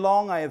 all day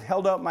long I have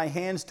held out my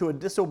hands to a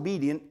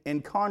disobedient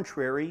and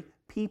contrary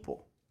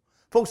people.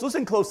 Folks,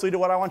 listen closely to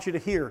what I want you to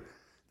hear.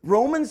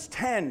 Romans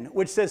 10,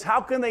 which says, how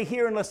can they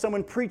hear unless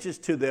someone preaches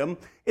to them,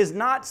 is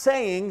not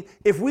saying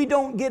if we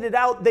don't get it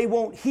out, they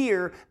won't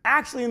hear.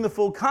 Actually, in the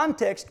full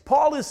context,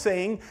 Paul is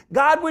saying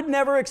God would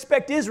never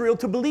expect Israel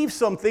to believe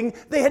something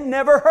they had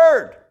never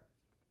heard.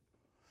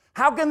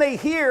 How can they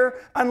hear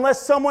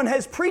unless someone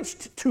has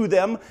preached to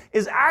them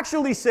is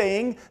actually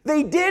saying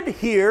they did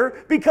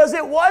hear because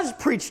it was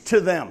preached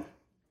to them.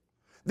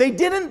 They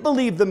didn't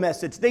believe the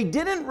message. They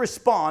didn't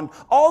respond.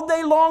 All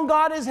day long,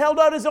 God has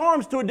held out his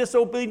arms to a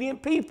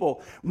disobedient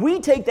people. We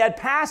take that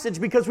passage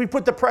because we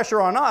put the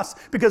pressure on us,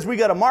 because we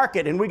got to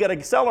market and we got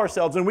to sell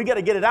ourselves and we got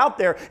to get it out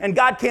there, and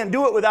God can't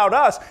do it without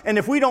us. And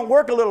if we don't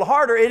work a little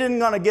harder, it isn't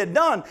going to get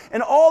done.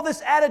 And all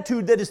this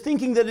attitude that is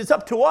thinking that it's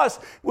up to us,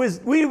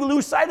 we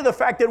lose sight of the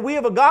fact that we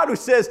have a God who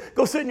says,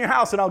 go sit in your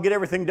house and I'll get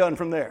everything done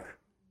from there.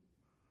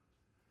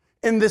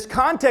 In this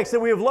context that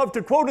we have loved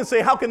to quote and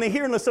say, how can they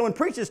hear unless someone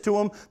preaches to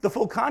them? The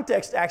full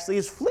context actually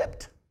is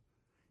flipped.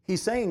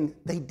 He's saying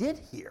they did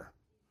hear.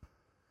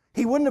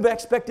 He wouldn't have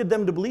expected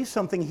them to believe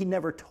something he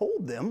never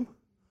told them.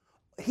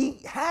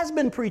 He has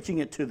been preaching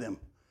it to them.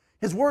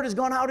 His word has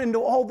gone out into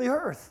all the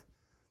earth.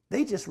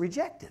 They just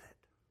rejected it.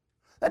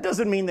 That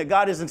doesn't mean that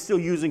God isn't still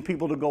using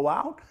people to go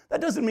out.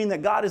 That doesn't mean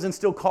that God isn't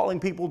still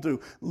calling people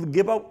to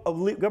give up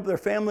their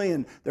family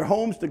and their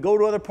homes to go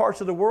to other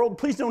parts of the world.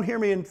 Please don't hear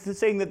me in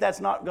saying that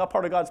that's not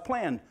part of God's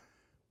plan.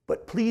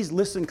 But please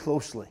listen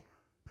closely.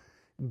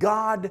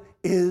 God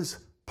is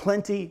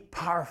plenty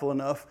powerful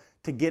enough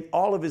to get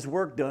all of his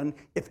work done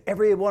if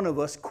every one of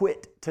us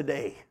quit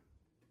today.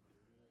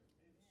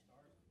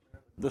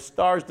 The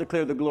stars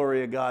declare the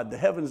glory of God. The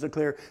heavens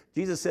declare.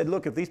 Jesus said,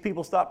 look, if these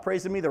people stop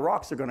praising me, the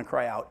rocks are going to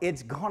cry out.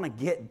 It's going to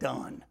get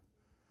done.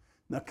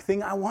 The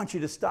thing I want you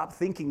to stop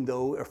thinking,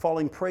 though, or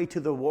falling prey to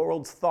the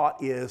world's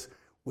thought is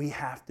we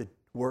have to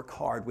work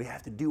hard. We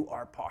have to do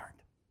our part.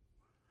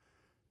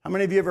 How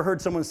many of you ever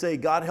heard someone say,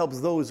 God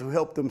helps those who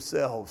help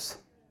themselves?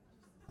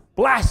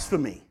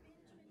 Blasphemy.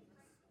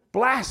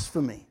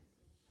 Blasphemy.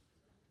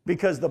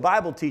 Because the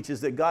Bible teaches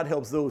that God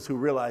helps those who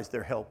realize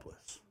they're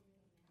helpless.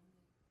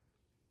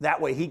 That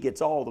way he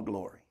gets all the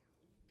glory.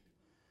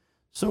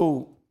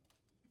 So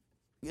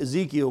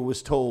Ezekiel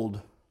was told,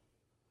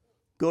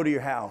 go to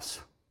your house.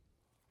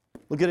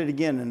 Look at it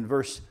again in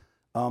verse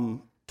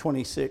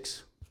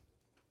 26.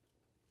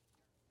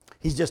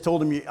 He's just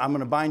told him, I'm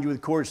going to bind you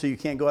with cords so you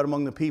can't go out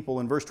among the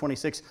people. In verse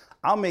 26,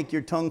 I'll make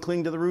your tongue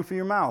cling to the roof of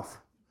your mouth,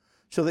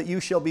 so that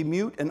you shall be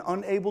mute and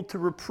unable to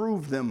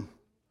reprove them,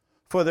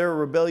 for they're a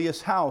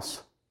rebellious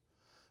house.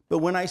 But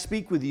when I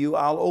speak with you,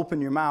 I'll open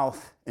your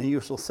mouth, and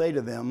you shall say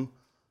to them,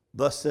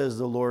 thus says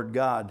the Lord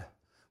God.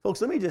 Folks,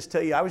 let me just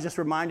tell you, I was just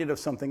reminded of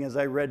something as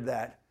I read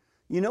that.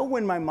 You know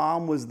when my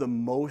mom was the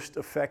most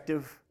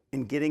effective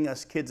in getting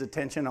us kids'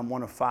 attention? I'm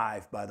one of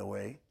 5, by the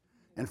way.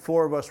 And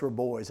 4 of us were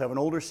boys. I have an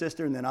older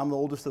sister, and then I'm the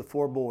oldest of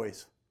 4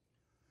 boys.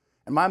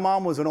 And my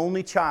mom was an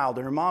only child,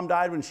 and her mom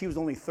died when she was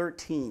only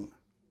 13.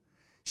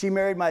 She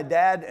married my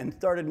dad and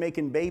started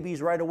making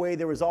babies right away.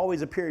 There was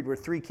always a period where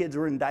 3 kids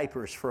were in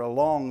diapers for a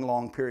long,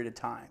 long period of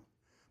time.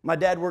 My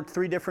dad worked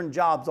 3 different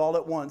jobs all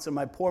at once, and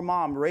my poor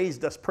mom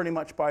raised us pretty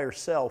much by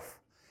herself.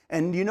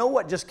 And you know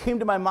what just came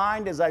to my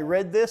mind as I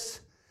read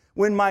this?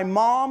 When my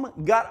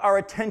mom got our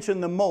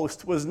attention the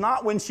most was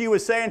not when she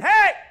was saying,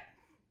 "Hey!"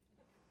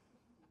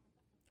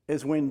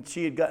 Is when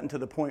she had gotten to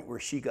the point where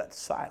she got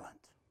silent.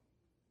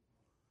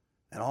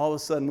 And all of a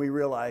sudden we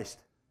realized,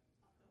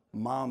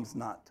 Mom's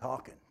not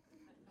talking.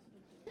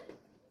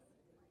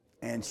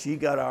 And she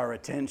got our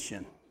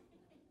attention.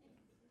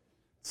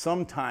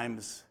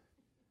 Sometimes,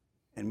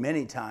 and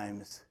many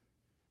times,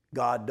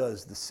 God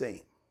does the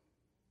same.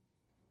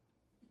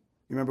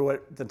 You remember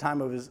what the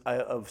time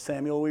of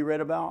Samuel we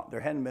read about? There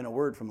hadn't been a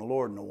word from the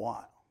Lord in a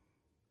while.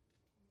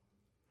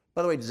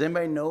 By the way, does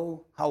anybody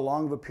know how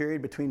long of a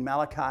period between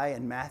Malachi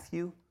and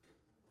Matthew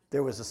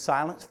there was a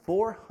silence?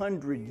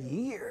 400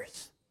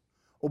 years.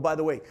 Oh, by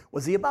the way,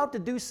 was he about to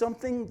do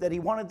something that he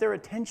wanted their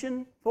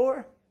attention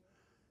for?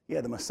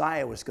 Yeah, the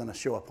Messiah was going to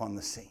show up on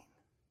the scene.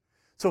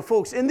 So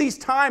folks, in these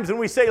times when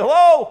we say,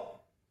 hello,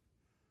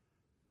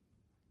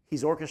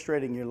 he's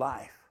orchestrating your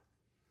life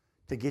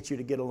to get you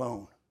to get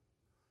alone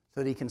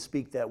so that he can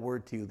speak that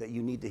word to you that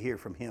you need to hear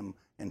from him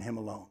and him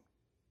alone.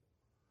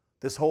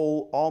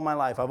 All my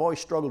life, I've always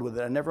struggled with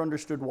it. I never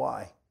understood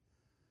why.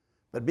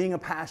 But being a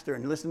pastor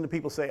and listening to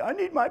people say, I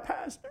need my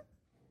pastor.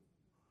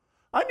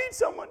 I need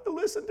someone to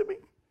listen to me.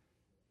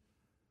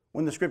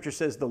 When the scripture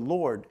says, the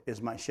Lord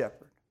is my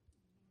shepherd,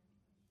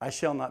 I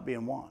shall not be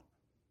in want.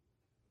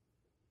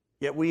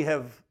 Yet we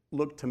have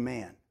looked to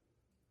man.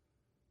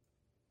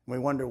 We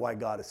wonder why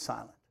God is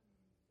silent.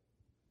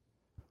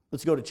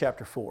 Let's go to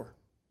chapter 4.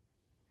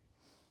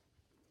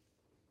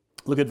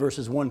 Look at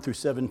verses 1 through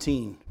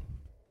 17.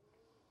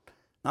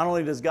 Not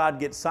only does God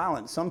get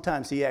silent,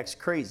 sometimes he acts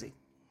crazy.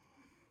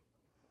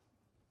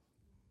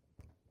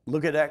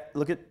 Look at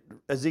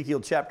Ezekiel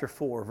chapter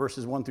 4,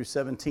 verses 1 through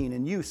 17.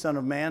 And you, son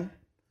of man,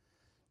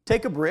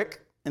 take a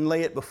brick and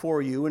lay it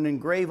before you and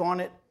engrave on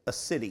it a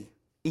city,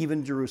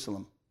 even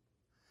Jerusalem.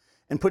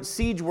 And put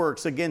siege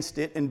works against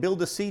it and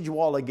build a siege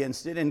wall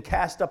against it and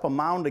cast up a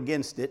mound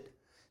against it.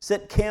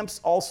 Set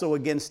camps also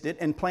against it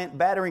and plant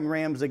battering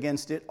rams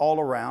against it all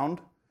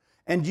around.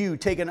 And you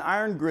take an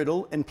iron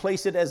griddle and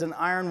place it as an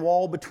iron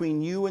wall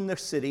between you and the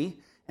city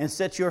and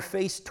set your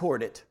face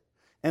toward it.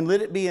 And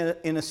let it be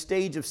in a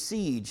stage of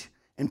siege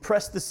and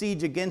press the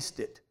siege against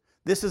it.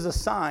 This is a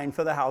sign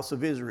for the house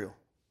of Israel.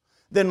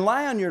 Then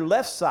lie on your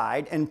left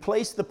side and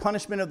place the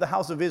punishment of the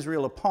house of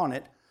Israel upon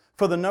it.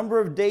 For the number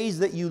of days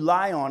that you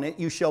lie on it,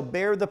 you shall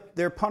bear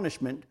their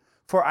punishment.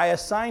 For I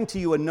assign to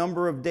you a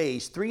number of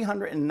days,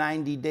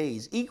 390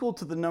 days, equal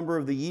to the number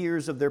of the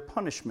years of their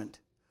punishment.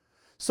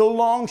 So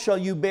long shall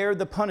you bear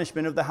the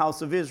punishment of the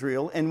house of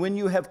Israel, and when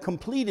you have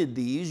completed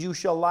these, you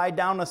shall lie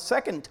down a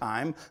second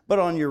time, but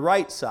on your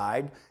right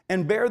side,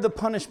 and bear the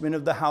punishment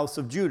of the house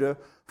of Judah.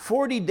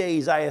 40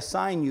 days I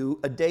assign you,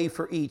 a day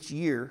for each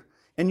year.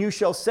 And you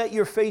shall set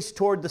your face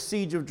toward the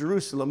siege of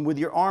Jerusalem with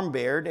your arm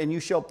bared, and you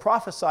shall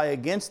prophesy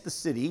against the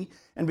city.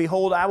 And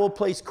behold, I will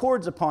place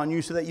cords upon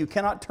you so that you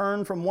cannot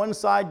turn from one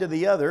side to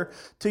the other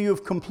till you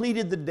have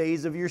completed the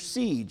days of your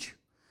siege.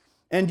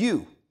 And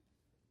you,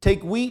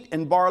 take wheat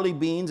and barley,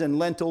 beans and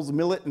lentils,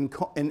 millet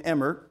and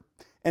emmer,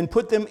 and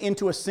put them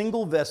into a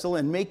single vessel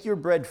and make your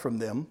bread from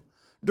them.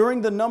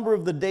 During the number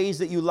of the days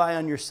that you lie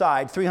on your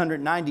side,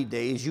 390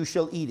 days, you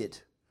shall eat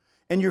it.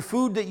 And your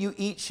food that you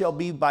eat shall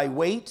be by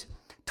weight,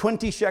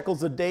 20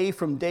 shekels a day,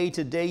 from day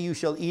to day you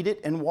shall eat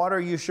it, and water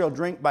you shall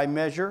drink by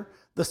measure,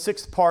 the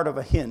 6th part of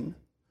a hin.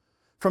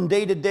 From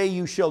day to day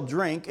you shall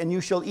drink, and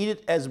you shall eat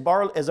it as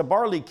a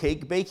barley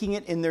cake, baking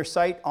it in their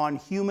sight on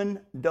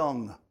human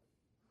dung.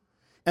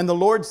 And the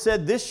Lord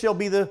said, this shall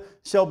be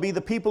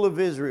the people of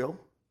Israel.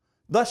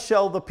 Thus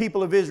shall the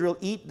people of Israel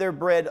eat their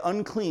bread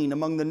unclean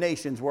among the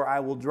nations where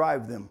I will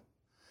drive them.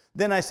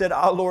 Then I said,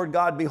 Lord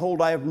God,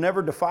 behold, I have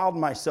never defiled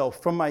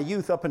myself. From my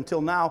youth up until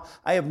now,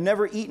 I have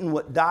never eaten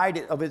what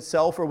died of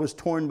itself or was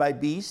torn by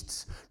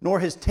beasts, nor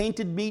has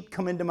tainted meat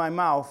come into my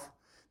mouth.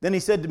 Then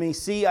he said to me,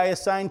 see, I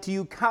assign to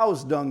you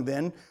cow's dung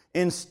then,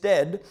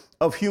 instead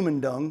of human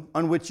dung,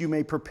 on which you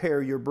may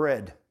prepare your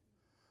bread.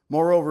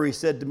 Moreover, he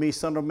said to me,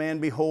 Son of man,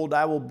 behold,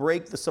 I will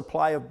break the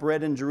supply of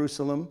bread in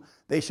Jerusalem.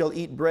 They shall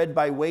eat bread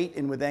by weight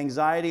and with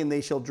anxiety, and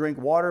they shall drink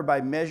water by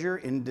measure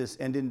and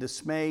in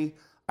dismay.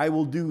 I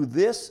will do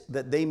this,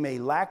 that they may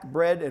lack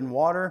bread and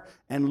water,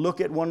 and look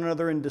at one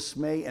another in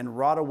dismay and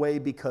rot away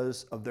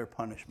because of their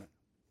punishment.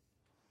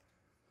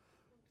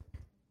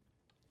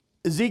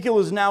 Ezekiel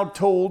is now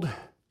told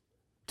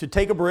to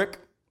take a brick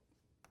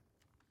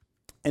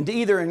and to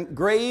either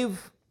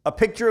engrave a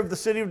picture of the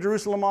city of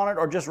Jerusalem on it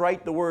or just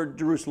write the word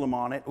Jerusalem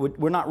on it.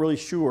 We're not really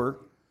sure.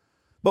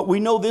 But we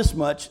know this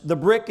much. The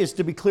brick is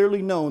to be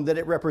clearly known that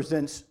it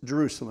represents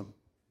Jerusalem.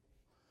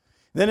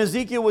 Then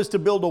Ezekiel was to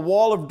build a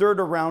wall of dirt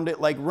around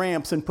it like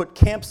ramps and put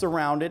camps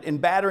around it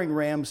and battering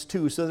rams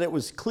too, so that it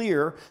was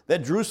clear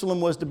that Jerusalem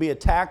was to be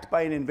attacked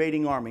by an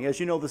invading army. As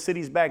you know, the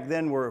cities back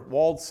then were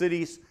walled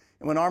cities,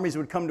 and when armies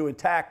would come to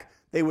attack,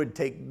 They would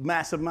take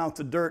massive amounts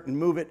of dirt and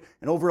move it,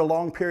 and over a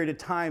long period of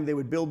time, they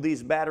would build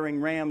these battering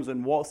rams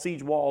and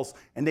siege walls,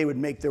 and they would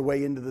make their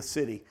way into the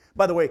city.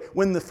 By the way,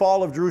 when the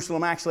fall of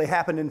Jerusalem actually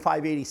happened in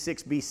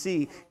 586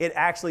 BC, it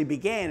actually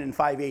began in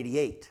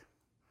 588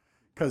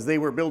 because they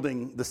were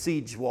building the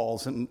siege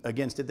walls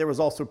against it. There was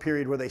also a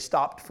period where they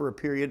stopped for a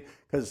period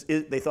because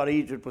they thought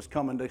Egypt was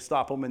coming to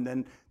stop them, and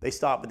then they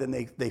stopped, but then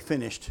they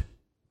finished.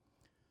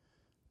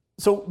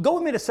 So go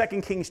with me to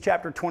 2 Kings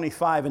chapter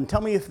 25 and tell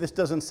me if this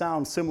doesn't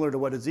sound similar to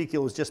what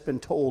Ezekiel has just been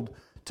told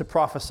to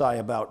prophesy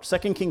about.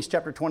 2 Kings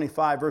chapter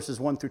 25, verses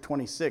 1 through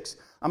 26.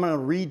 I'm going to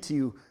read to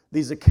you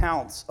these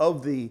accounts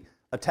of the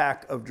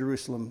attack of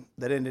Jerusalem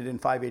that ended in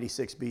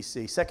 586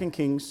 BC. 2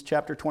 Kings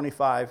chapter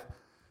 25,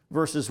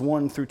 verses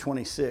 1 through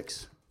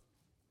 26.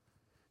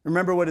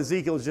 Remember what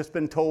Ezekiel has just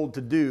been told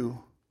to do.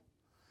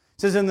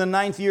 It says, in the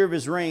 9th year of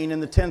his reign,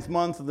 in the 10th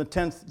month of the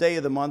 10th day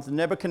of the month,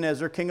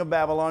 Nebuchadnezzar, king of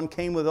Babylon,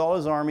 came with all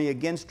his army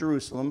against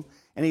Jerusalem,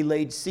 and he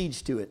laid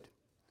siege to it.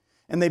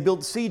 And they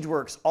built siege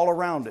works all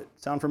around it.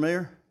 Sound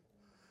familiar?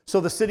 So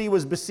the city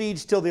was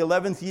besieged till the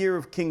 11th year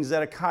of King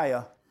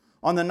Zedekiah.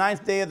 On the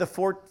 9th day of the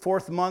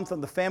fourth month,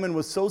 and the famine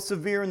was so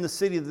severe in the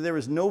city that there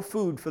was no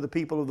food for the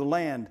people of the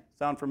land.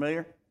 Sound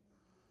familiar?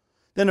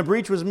 Then a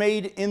breach was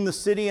made in the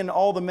city, and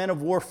all the men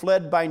of war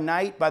fled by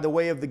night by the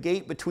way of the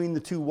gate between the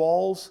two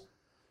walls,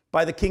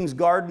 by the king's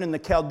garden, and the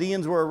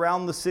Chaldeans were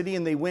around the city,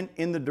 and they went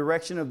in the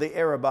direction of the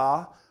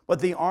Arabah.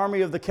 But the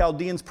army of the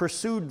Chaldeans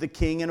pursued the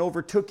king and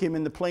overtook him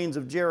in the plains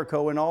of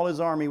Jericho, and all his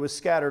army was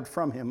scattered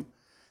from him.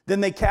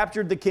 Then they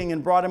captured the king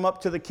and brought him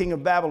up to the king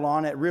of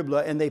Babylon at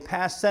Riblah, and they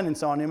passed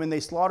sentence on him, and they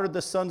slaughtered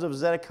the sons of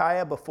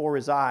Zedekiah before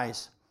his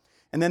eyes.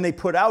 And then they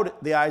put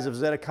out the eyes of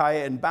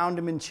Zedekiah and bound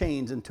him in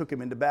chains and took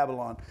him into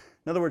Babylon.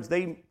 In other words,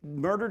 they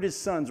murdered his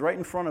sons right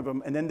in front of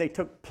him, and then they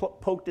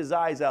poked his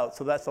eyes out,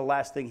 so that's the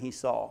last thing he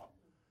saw.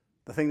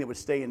 The thing that would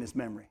stay in his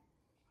memory.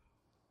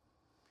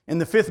 In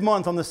the 5th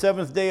month, on the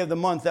 7th day of the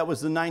month, that was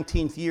the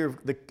 19th year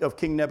of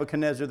King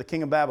Nebuchadnezzar, the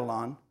king of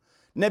Babylon,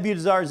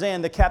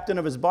 Nebuzaradan, the captain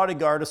of his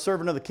bodyguard, a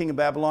servant of the king of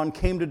Babylon,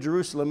 came to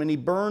Jerusalem, and he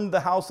burned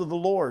the house of the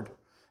Lord,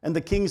 and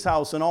the king's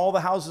house, and all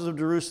the houses of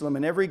Jerusalem,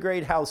 and every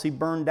great house he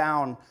burned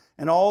down.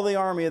 And all the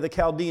army of the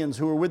Chaldeans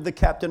who were with the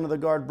captain of the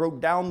guard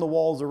broke down the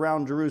walls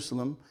around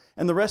Jerusalem.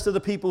 And the rest of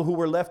the people who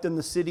were left in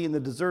the city, and the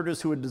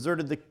deserters who had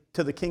deserted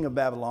to the king of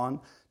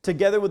Babylon,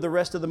 together with the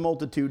rest of the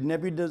multitude,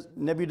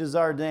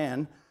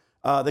 Nebuzaradan,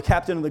 the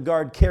captain of the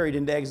guard, carried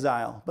into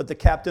exile. But the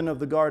captain of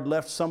the guard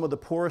left some of the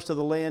poorest of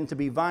the land to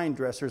be vine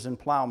dressers and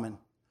plowmen.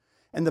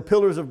 And the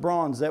pillars of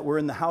bronze that were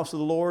in the house of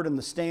the Lord, and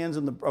the stands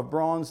of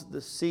bronze,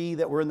 the sea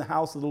that were in the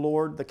house of the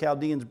Lord, the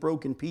Chaldeans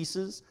broke in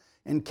pieces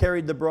and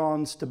carried the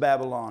bronze to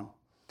Babylon.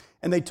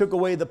 And they took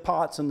away the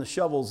pots and the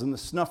shovels and the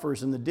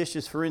snuffers and the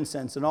dishes for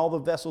incense and all the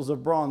vessels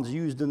of bronze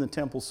used in the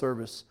temple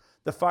service.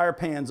 The fire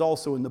pans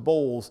also and the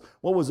bowls.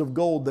 What was of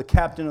gold, the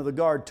captain of the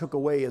guard took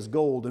away as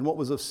gold, and what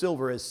was of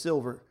silver as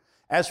silver.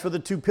 As for the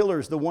 2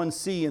 pillars, the one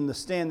sea and the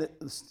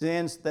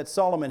stands that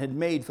Solomon had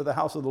made for the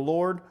house of the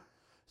Lord,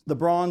 the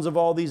bronze of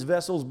all these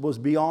vessels was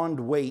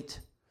beyond weight.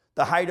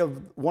 The height of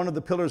one of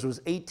the pillars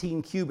was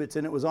 18 cubits,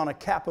 and it was on a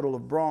capital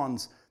of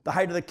bronze. The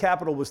height of the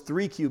capital was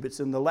 3 cubits,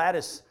 and the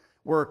lattice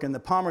work and the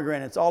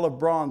pomegranates, all of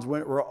bronze,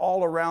 were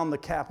all around the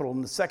capital.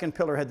 And the second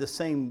pillar had the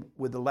same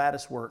with the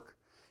lattice work.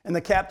 And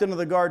the captain of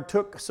the guard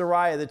took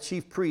Seraiah the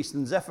chief priest,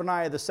 and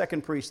Zephaniah the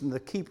second priest, and the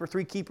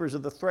 3 keepers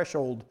of the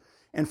threshold.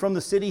 And from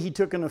the city he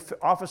took an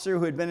officer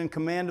who had been in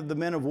command of the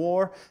men of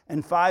war,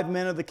 and 5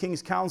 men of the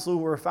king's council who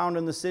were found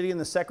in the city, and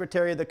the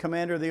secretary of the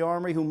commander of the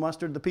army who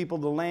mustered the people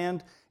of the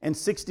land, and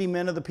 60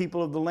 men of the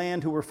people of the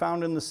land who were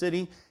found in the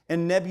city.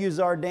 And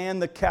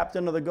Nebuzaradan, the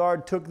captain of the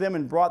guard, took them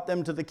and brought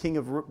them to the king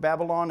of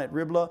Babylon at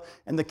Riblah.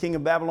 And the king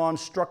of Babylon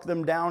struck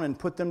them down and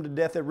put them to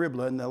death at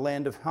Riblah in the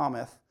land of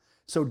Hamath.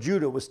 So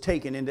Judah was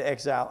taken into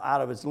exile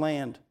out of its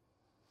land.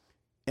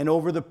 And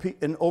over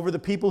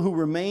the people who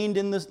remained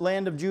in this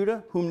land of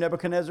Judah, whom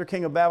Nebuchadnezzar,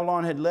 king of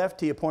Babylon, had left,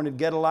 he appointed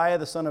Gedaliah,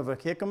 the son of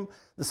Ahikam,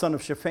 the son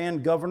of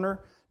Shaphan,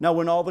 governor. Now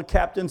when all the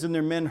captains and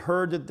their men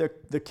heard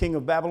that the king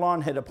of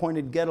Babylon had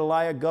appointed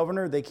Gedaliah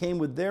governor, they came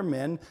with their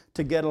men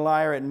to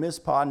Gedaliah at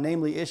Mizpah,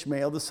 namely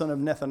Ishmael, the son of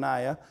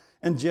Nethaniah,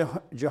 and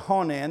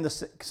Jehohanan,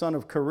 the son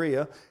of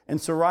Kareah, and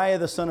Seraiah,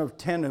 the son of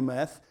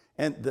Tanumeth,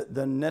 and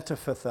the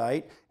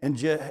Netophathite, and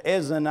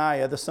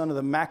Jezaniah, the son of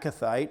the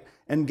Maccathite.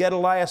 And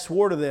Gedaliah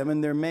swore to them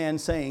and their man,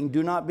 saying,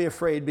 do not be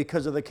afraid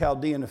because of the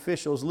Chaldean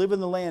officials. Live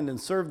in the land and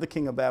serve the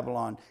king of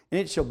Babylon,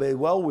 and it shall be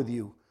well with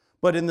you.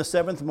 But in the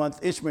 7th month,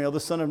 Ishmael, the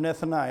son of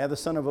Nethaniah, the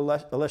son of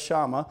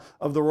Elishama,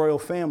 of the royal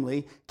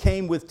family,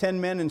 came with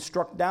 10 men and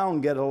struck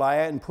down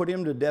Gedaliah and put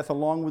him to death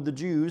along with the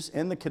Jews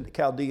and the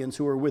Chaldeans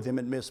who were with him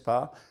at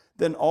Mizpah.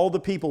 Then all the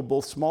people,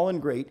 both small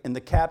and great, and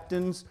the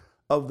captains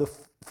of the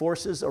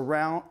forces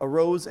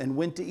arose and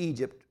went to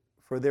Egypt,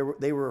 for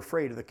they were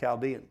afraid of the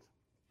Chaldeans.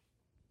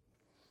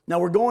 Now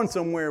we're going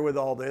somewhere with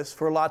all this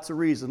for lots of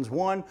reasons.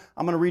 One,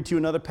 I'm going to read to you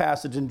another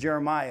passage in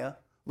Jeremiah, a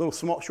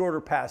little shorter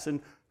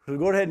passage. So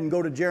go ahead and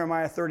go to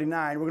Jeremiah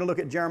 39. We're going to look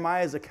at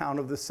Jeremiah's account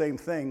of the same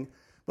thing.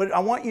 But I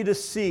want you to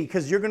see,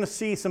 because you're going to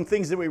see some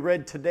things that we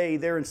read today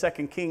there in 2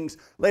 Kings.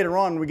 Later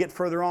on, when we get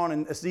further on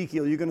in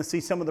Ezekiel, you're going to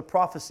see some of the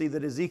prophecy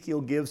that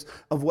Ezekiel gives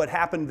of what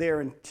happened there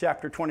in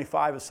chapter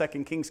 25 of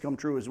 2 Kings come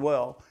true as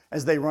well,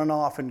 as they run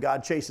off and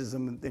God chases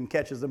them and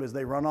catches them as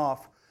they run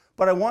off.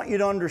 But I want you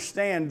to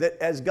understand that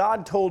as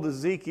God told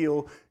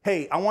Ezekiel,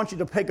 hey, I want you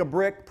to pick a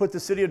brick, put the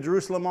city of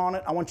Jerusalem on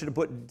it, I want you to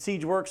put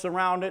siege works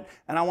around it,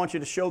 and I want you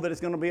to show that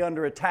it's going to be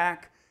under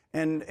attack.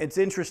 And it's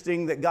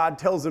interesting that God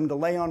tells him to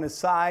lay on his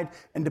side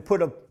and to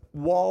put a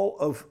wall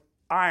of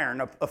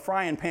iron, a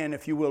frying pan,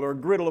 if you will, or a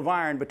griddle of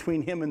iron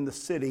between him and the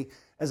city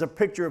as a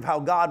picture of how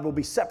God will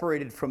be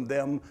separated from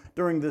them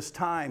during this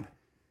time.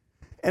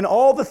 And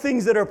all the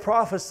things that are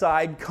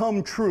prophesied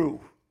come true.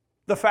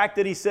 The fact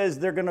that he says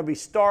they're going to be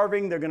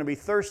starving, they're going to be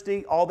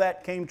thirsty, all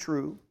that came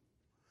true.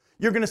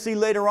 You're going to see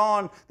later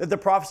on that the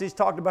prophecies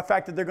talked about the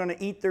fact that they're going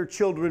to eat their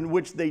children,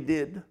 which they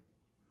did.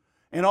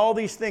 And all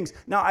these things.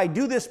 Now, I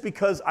do this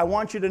because I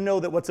want you to know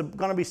that what's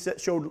going to be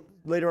showed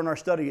later in our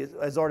study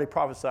is already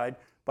prophesied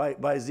by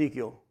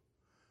Ezekiel.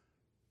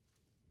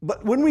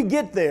 But when we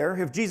get there,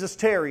 if Jesus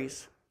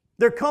tarries,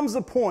 there comes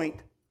a point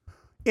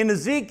in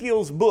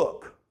Ezekiel's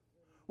book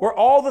where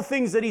all the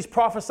things that he's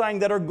prophesying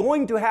that are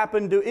going to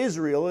happen to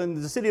Israel and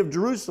the city of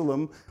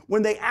Jerusalem,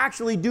 when they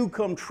actually do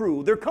come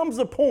true, there comes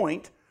a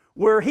point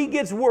where he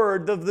gets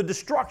word of the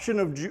destruction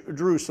of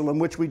Jerusalem,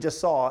 which we just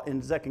saw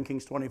in 2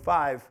 Kings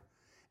 25.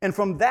 And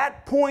from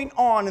that point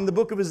on in the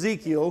book of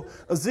Ezekiel,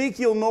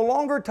 Ezekiel no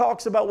longer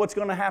talks about what's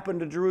going to happen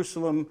to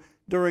Jerusalem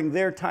during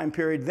their time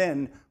period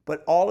then,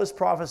 but all his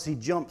prophecy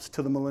jumps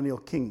to the millennial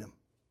kingdom.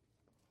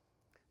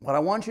 What I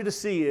want you to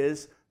see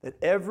is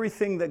that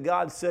everything that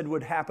God said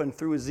would happen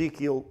through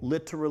Ezekiel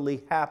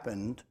literally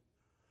happened.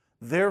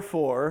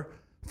 Therefore,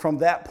 from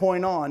that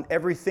point on,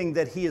 everything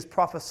that he is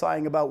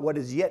prophesying about what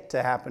is yet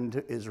to happen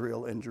to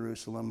Israel and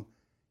Jerusalem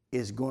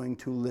is going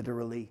to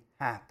literally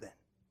happen.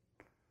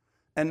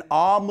 An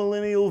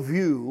amillennial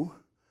view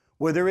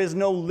where there is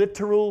no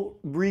literal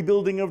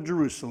rebuilding of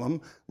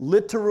Jerusalem,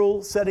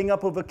 literal setting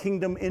up of a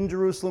kingdom in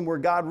Jerusalem where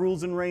God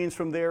rules and reigns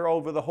from there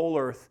over the whole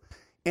earth.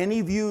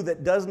 Any view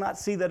that does not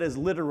see that as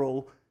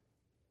literal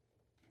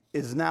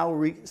is now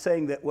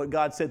saying that what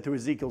God said through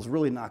Ezekiel is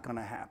really not going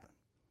to happen.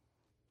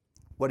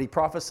 What he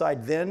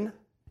prophesied then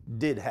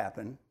did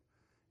happen,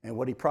 and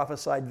what he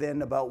prophesied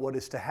then about what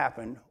is to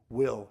happen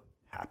will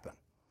happen.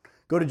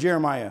 Go to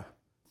Jeremiah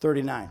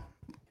 39.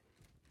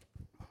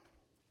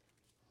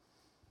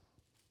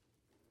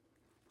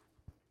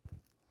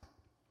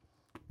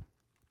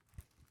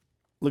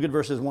 Look at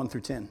verses 1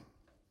 through 10.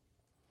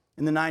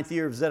 In the 9th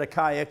year of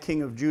Zedekiah,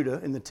 king of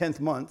Judah, in the 10th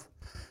month,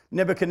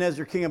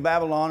 Nebuchadnezzar, king of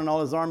Babylon, and all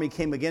his army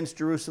came against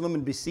Jerusalem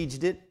and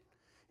besieged it.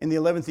 In the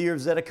 11th year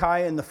of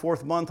Zedekiah, in the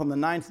 4th month, on the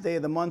 9th day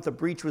of the month, a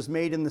breach was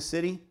made in the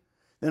city.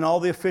 Then all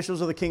the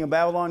officials of the king of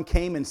Babylon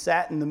came and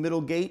sat in the middle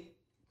gate.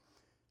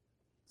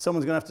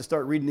 Someone's going to have to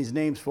start reading these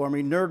names for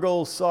me.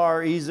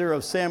 Nergal-Sar-Ezer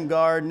of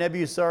Samgar,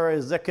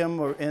 Nebuzaradan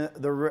or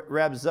the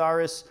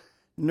Rabzaris,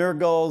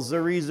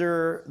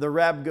 Nergal-Zerezer, the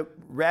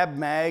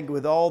Rabmag,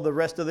 with all the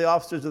rest of the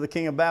officers of the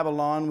king of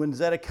Babylon. When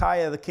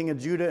Zedekiah, the king of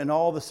Judah, and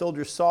all the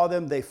soldiers saw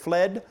them, they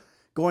fled,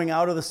 going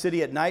out of the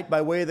city at night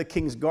by way of the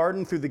king's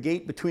garden through the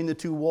gate between the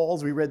two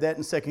walls. We read that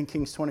in 2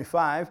 Kings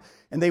 25.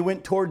 And they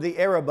went toward the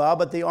Arabah,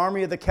 but the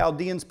army of the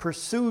Chaldeans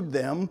pursued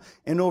them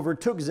and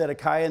overtook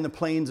Zedekiah in the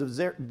plains of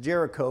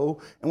Jericho.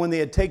 And when they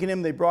had taken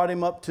him, they brought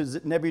him up to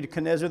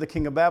Nebuchadnezzar, the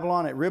king of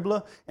Babylon, at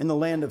Riblah in the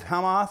land of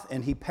Hamath,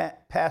 and he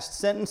passed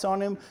sentence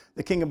on him.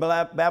 The king of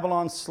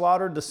Babylon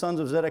slaughtered the sons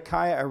of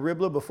Zedekiah at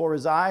Riblah before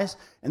his eyes,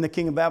 and the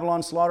king of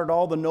Babylon slaughtered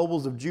all the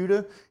nobles of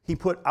Judah. He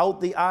put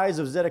out the eyes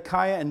of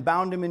Zedekiah and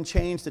bound him in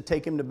chains to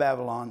take him to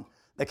Babylon.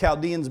 The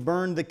Chaldeans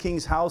burned the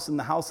king's house and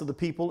the house of the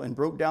people and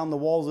broke down the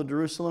walls of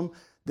Jerusalem.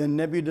 Then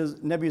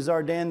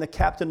Nebuzaradan, the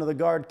captain of the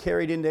guard,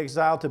 carried into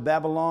exile to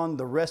Babylon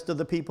the rest of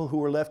the people who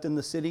were left in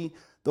the city,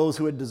 those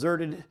who had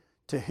deserted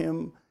to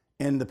him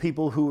and the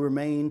people who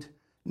remained.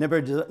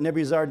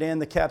 Nebuzaradan,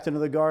 the captain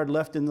of the guard,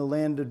 left in the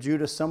land of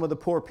Judah some of the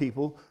poor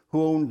people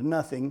who owned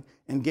nothing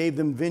and gave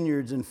them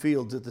vineyards and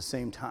fields at the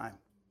same time.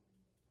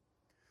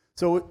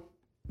 So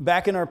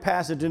back in our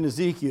passage in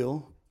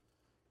Ezekiel,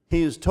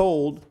 he is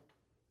told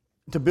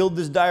to build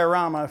this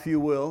diorama, if you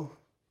will,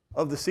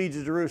 of the siege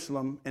of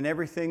Jerusalem, and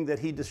everything that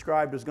he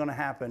described was going to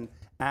happen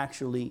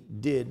actually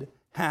did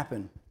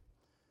happen.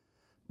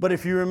 But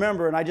if you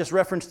remember, and I just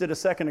referenced it a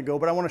second ago,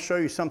 but I want to show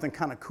you something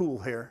kind of cool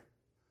here.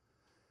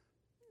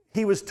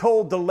 He was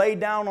told to lay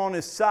down on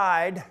his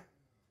side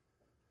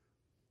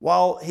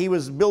while he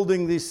was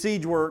building these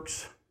siege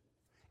works,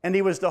 and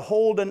he was to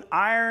hold an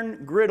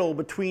iron griddle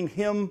between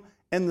him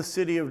and the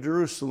city of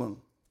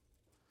Jerusalem.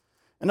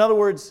 In other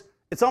words,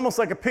 it's almost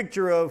like a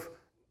picture of,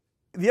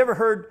 have you ever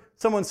heard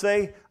someone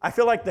say, I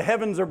feel like the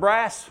heavens are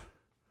brass?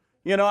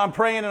 You know, I'm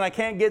praying and I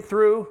can't get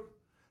through.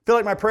 I feel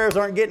like my prayers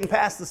aren't getting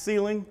past the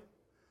ceiling.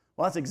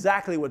 Well, that's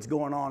exactly what's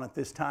going on at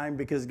this time,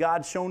 because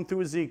God's shown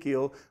through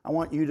Ezekiel, I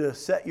want you to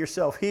set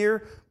yourself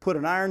here, put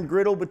an iron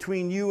griddle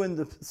between you and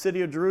the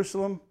city of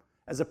Jerusalem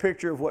as a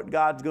picture of what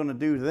God's going to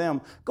do to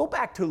them. Go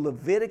back to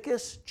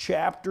Leviticus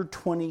chapter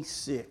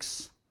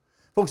 26.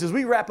 Folks, as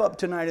we wrap up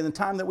tonight in the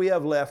time that we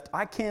have left,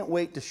 I can't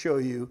wait to show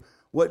you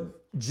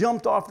what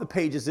jumped off the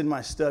pages in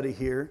my study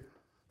here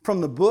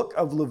from the book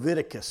of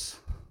Leviticus.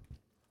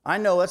 I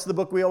know that's the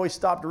book we always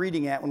stopped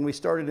reading at when we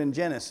started in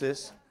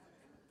Genesis.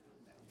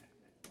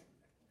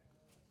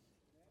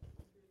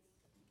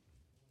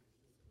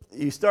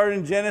 You started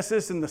in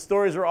Genesis and the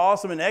stories were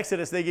awesome. In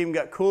Exodus, they even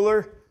got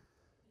cooler.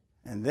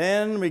 And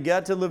then we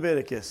got to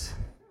Leviticus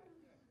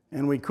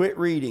and we quit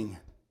reading.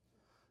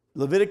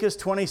 Leviticus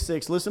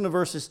 26, listen to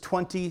verses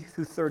 20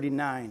 through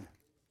 39.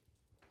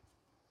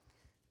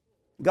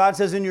 God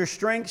says, "And your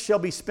strength shall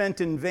be spent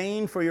in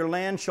vain, for your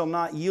land shall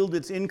not yield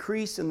its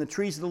increase, and the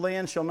trees of the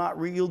land shall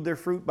not yield their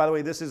fruit." By the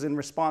way, this is in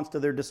response to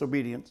their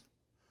disobedience.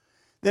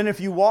 "Then if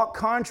you walk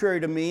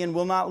contrary to me and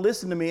will not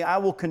listen to me, I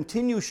will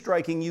continue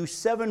striking you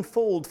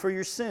sevenfold for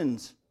your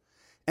sins.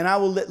 And I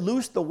will let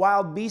loose the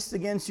wild beasts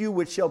against you,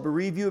 which shall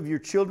bereave you of your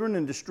children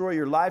and destroy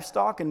your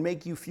livestock and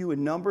make you few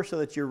in number, so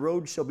that your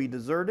roads shall be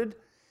deserted.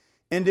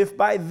 And if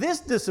by this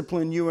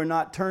discipline you are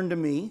not turned to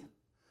me,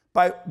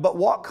 but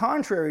walk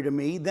contrary to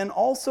me, then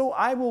also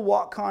I will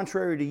walk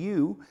contrary to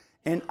you,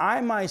 and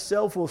I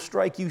myself will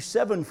strike you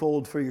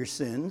sevenfold for your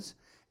sins.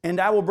 And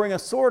I will bring a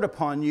sword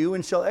upon you,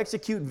 and shall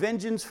execute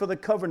vengeance for the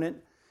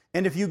covenant.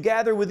 And if you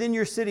gather within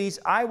your cities,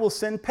 I will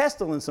send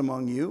pestilence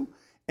among you,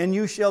 and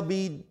you shall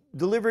be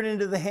delivered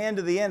into the hand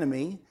of the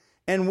enemy.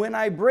 And when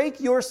I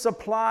break your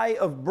supply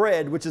of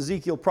bread," which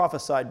Ezekiel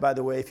prophesied, by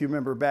the way, if you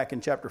remember back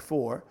in chapter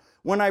 4,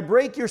 "when I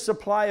break your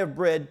supply of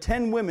bread,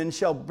 10 women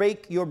shall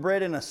bake your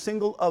bread in a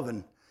single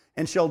oven,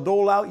 and shall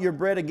dole out your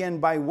bread again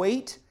by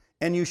weight,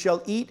 and you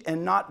shall eat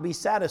and not be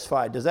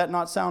satisfied." Does that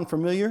not sound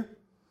familiar?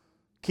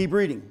 Keep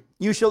reading.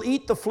 "You shall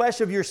eat the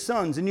flesh of your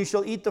sons, and you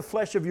shall eat the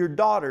flesh of your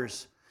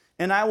daughters.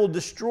 And I will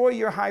destroy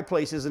your high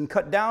places, and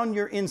cut down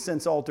your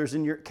incense altars,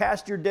 and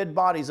cast your dead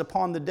bodies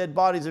upon the dead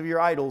bodies of your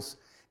idols.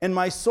 And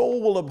my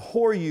soul will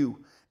abhor you,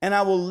 and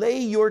I will lay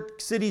your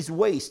cities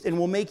waste, and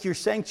will make your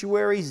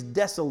sanctuaries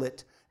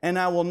desolate. And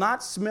I will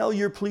not smell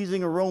your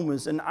pleasing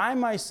aromas, and I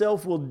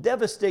myself will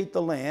devastate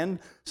the land,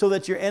 so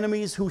that your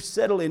enemies who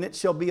settle in it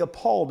shall be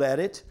appalled at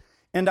it.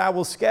 And I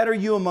will scatter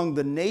you among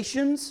the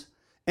nations,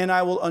 and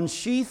I will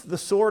unsheath the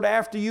sword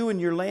after you, and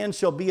your land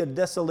shall be a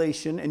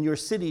desolation, and your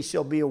cities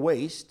shall be a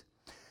waste.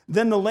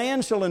 Then the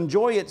land shall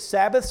enjoy its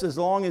Sabbaths as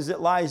long as it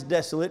lies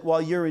desolate,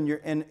 while you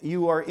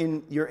are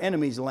in your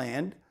enemy's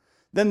land.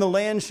 Then the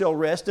land shall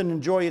rest and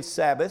enjoy its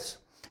Sabbaths.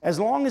 As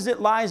long as it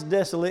lies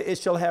desolate, it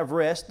shall have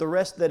rest, the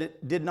rest that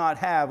it did not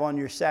have on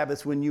your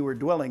Sabbaths when you were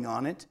dwelling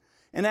on it.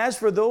 And as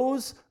for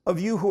those of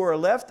you who are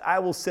left, I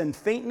will send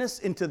faintness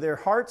into their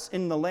hearts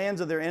in the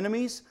lands of their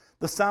enemies.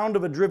 The sound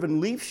of a driven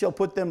leaf shall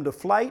put them to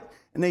flight,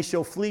 and they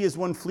shall flee as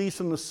one flees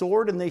from the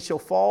sword, and they shall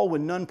fall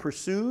when none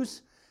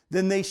pursues.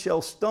 Then they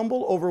shall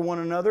stumble over one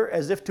another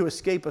as if to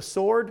escape a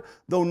sword,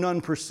 though none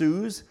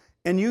pursues.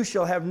 And you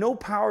shall have no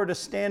power to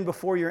stand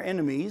before your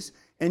enemies,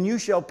 and you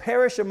shall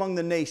perish among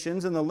the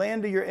nations, and the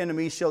land of your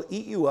enemies shall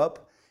eat you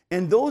up.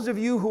 And those of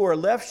you who are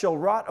left shall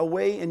rot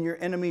away in your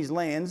enemies'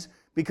 lands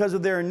because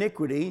of their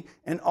iniquity,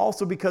 and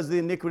also because of the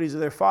iniquities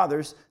of their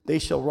fathers, they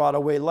shall rot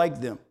away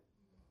like them."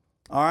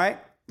 All right?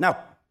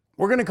 Now,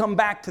 we're going to come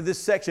back to this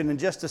section in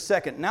just a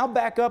second. Now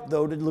back up,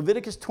 though, to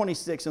Leviticus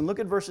 26 and look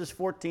at verses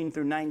 14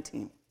 through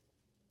 19.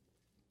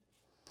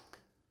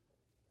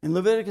 In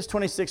Leviticus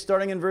 26,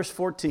 starting in verse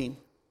 14.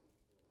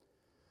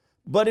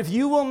 "But if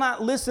you will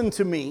not listen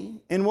to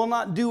me and will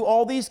not do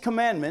all these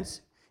commandments,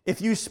 if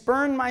you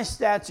spurn my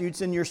statutes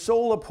and your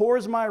soul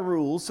abhors my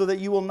rules, so that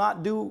you will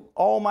not do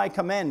all my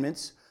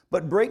commandments,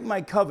 but break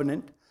my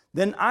covenant,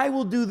 then I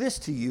will do this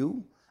to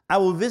you. I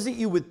will visit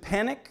you with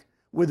panic,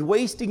 with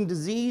wasting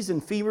disease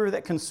and fever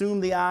that consume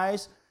the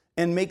eyes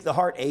and make the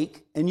heart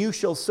ache. And you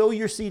shall sow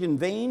your seed in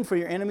vain, for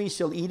your enemies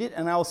shall eat it.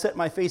 And I will set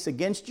my face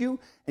against you,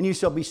 and you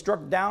shall be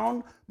struck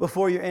down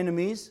before your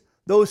enemies.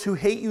 Those who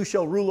hate you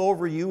shall rule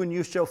over you, and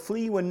you shall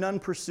flee when none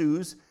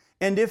pursues.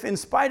 And if in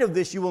spite of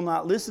this you will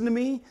not listen to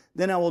me,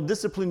 then I will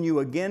discipline you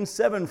again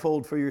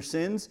sevenfold for your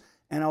sins.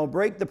 And I will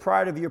break the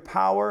pride of your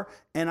power,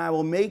 and I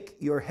will make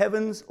your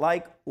heavens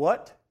like"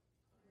 what?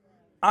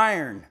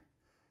 "Iron,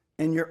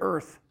 and your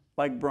earth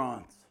like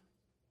bronze."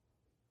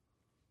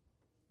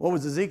 What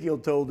was Ezekiel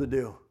told to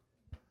do?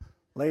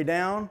 Lay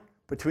down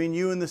between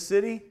you and the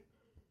city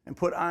and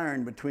put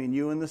iron between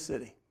you and the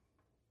city.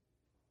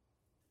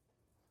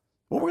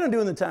 What we're going to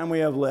do in the time we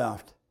have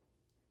left,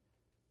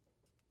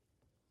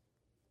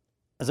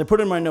 as I put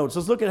in my notes,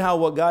 let's look at how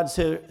what God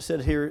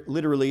said here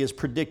literally is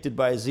predicted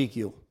by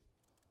Ezekiel.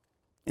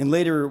 And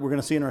later we're going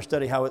to see in our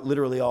study how it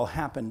literally all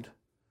happened.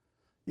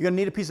 You're going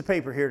to need a piece of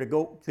paper here to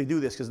do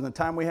this, because in the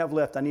time we have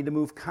left, I need to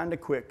move kind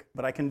of quick,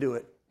 but I can do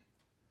it.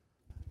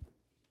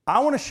 I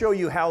want to show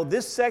you how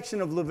this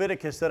section of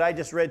Leviticus that I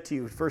just read to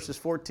you, verses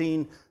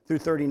 14 through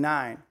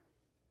 39,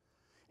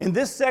 in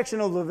this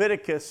section of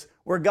Leviticus,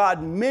 where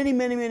God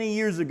many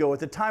years ago, at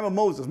the time of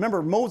Moses,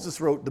 remember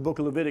Moses wrote the book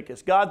of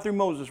Leviticus. God through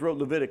Moses wrote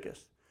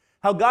Leviticus.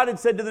 How God had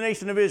said to the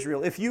nation of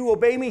Israel, if you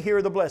obey me, here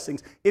are the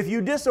blessings. If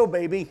you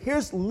disobey me,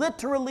 here's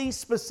literally,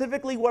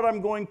 specifically what I'm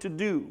going to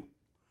do.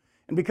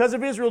 And because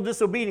of Israel's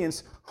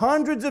disobedience,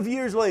 hundreds of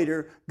years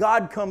later,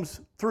 God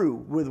comes through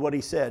with what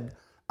he said.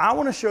 I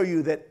want to show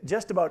you that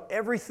just about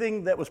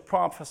everything that was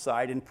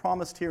prophesied and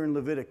promised here in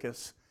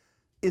Leviticus,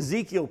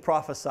 Ezekiel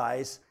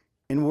prophesies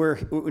in where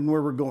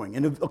we're going.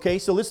 And okay,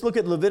 so let's look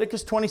at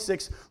Leviticus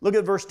 26. Look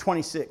at verse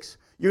 26.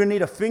 You're going to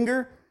need a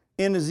finger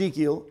in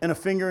Ezekiel and a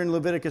finger in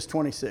Leviticus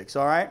 26,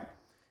 all right?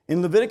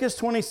 In Leviticus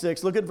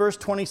 26, look at verse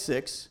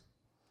 26.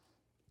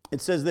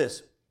 It says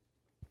this,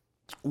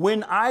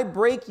 when I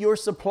break your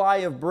supply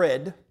of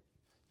bread,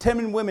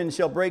 10 women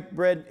shall break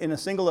bread in a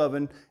single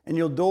oven, and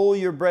you'll dole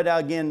your bread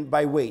out again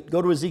by weight.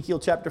 Go to Ezekiel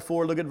chapter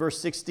 4, look at verse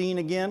 16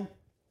 again.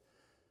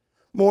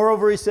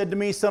 Moreover, he said to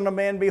me, Son of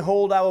man,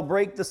 behold, I will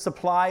break the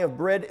supply of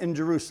bread in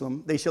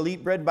Jerusalem. They shall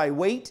eat bread by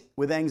weight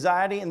with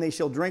anxiety, and they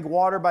shall drink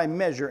water by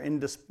measure in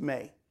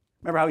dismay.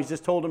 Remember how he's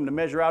just told them to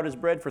measure out his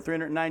bread for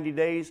 390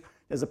 days?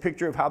 There's a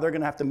picture of how they're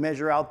going to have to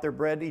measure out their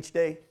bread each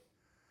day.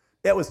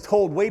 That was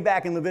told way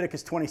back in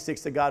Leviticus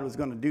 26 that God was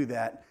going to do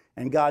that.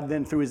 And God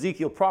then, through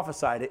Ezekiel,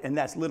 prophesied it, and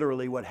that's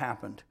literally what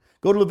happened.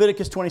 Go to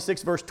Leviticus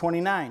 26, verse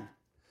 29.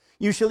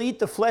 You shall eat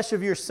the flesh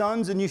of your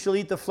sons, and you shall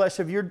eat the flesh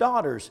of your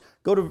daughters.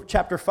 Go to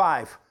chapter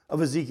 5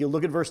 of Ezekiel.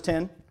 Look at verse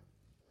 10.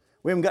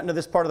 We haven't gotten to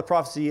this part of the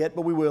prophecy yet,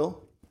 but we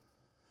will.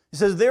 It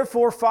says,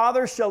 therefore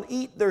fathers shall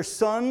eat their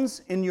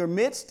sons in your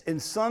midst,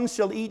 and sons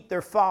shall eat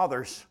their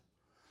fathers.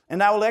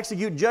 And I will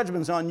execute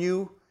judgments on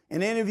you,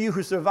 and any of you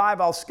who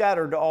survive I'll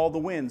scatter to all the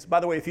winds. By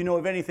the way, if you know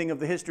of anything of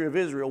the history of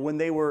Israel, when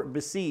they were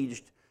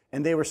besieged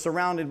and they were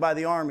surrounded by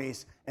the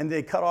armies and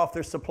they cut off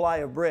their supply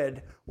of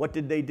bread, what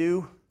did they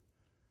do?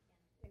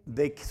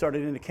 They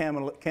started into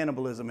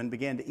cannibalism and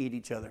began to eat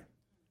each other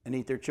and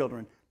eat their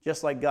children,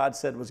 just like God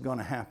said was going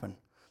to happen.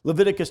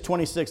 Leviticus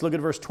 26, look at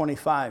verse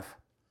 25.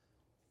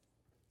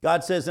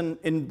 God says,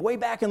 in way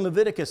back in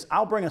Leviticus,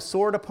 I'll bring a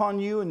sword upon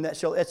you, and that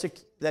shall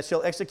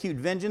execute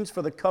vengeance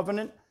for the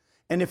covenant.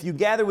 And if you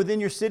gather within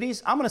your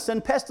cities, I'm going to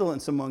send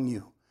pestilence among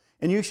you,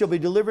 and you shall be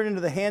delivered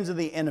into the hands of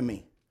the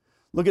enemy.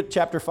 Look at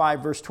chapter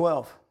 5, verse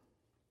 12.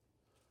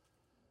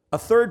 A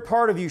third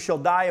part of you shall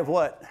die of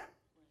what?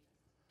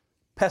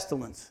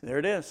 Pestilence. There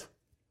it is.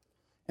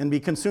 And be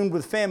consumed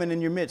with famine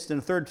in your midst, and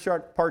a third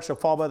part shall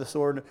fall by the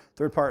sword, a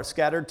third part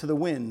scattered to the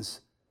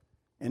winds,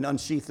 and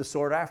unsheath the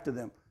sword after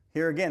them.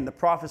 Here again, the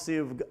prophecy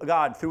of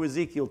God through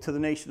Ezekiel to the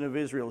nation of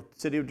Israel,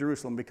 city of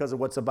Jerusalem, because of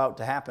what's about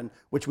to happen,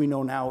 which we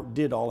know now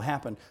did all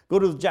happen. Go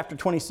to chapter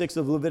 26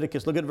 of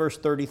Leviticus. Look at verse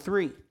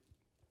 33.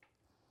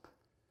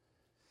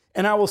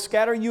 And I will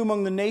scatter you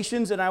among the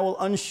nations, and I will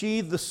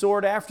unsheathe the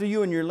sword after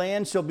you, and your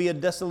land shall be a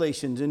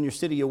desolation, and your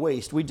city a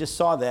waste. We just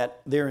saw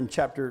that there in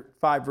chapter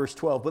 5, verse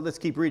 12. But let's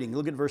keep reading.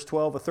 Look at verse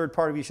 12. A third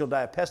part of you shall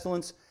die of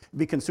pestilence,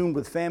 be consumed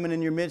with famine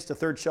in your midst. A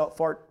third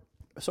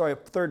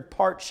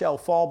part shall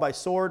fall by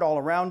sword all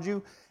around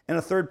you, and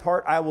a third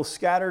part I will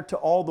scatter to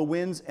all the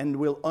winds, and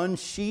will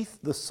unsheath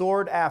the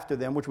sword after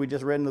them, which we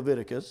just read in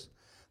Leviticus.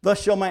 Thus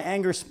shall my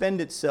anger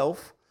spend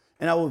itself,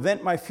 and I will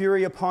vent my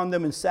fury upon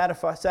them and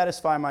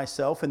satisfy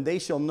myself, and they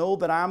shall know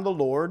that I am the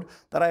Lord,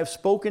 that I have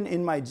spoken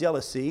in my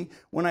jealousy,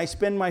 when I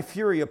spend my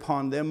fury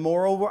upon them.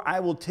 Moreover,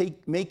 I will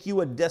make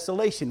you a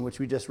desolation, which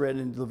we just read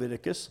in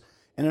Leviticus,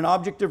 and an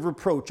object of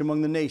reproach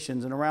among the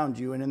nations and around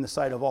you, and in the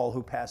sight of all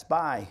who pass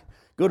by.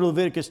 Go to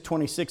Leviticus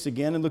 26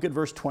 again and look at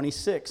verse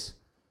 26.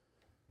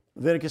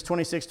 Leviticus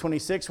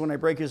 26:26, when I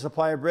break your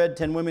supply of bread,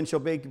 10 women shall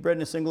bake bread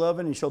in a single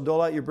oven, and you shall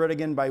dole out your bread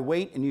again by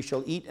weight, and you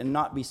shall eat and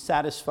not be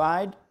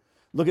satisfied.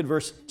 Look at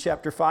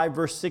chapter 5,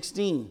 verse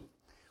 16.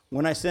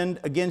 When I send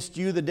against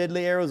you the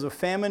deadly arrows of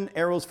famine,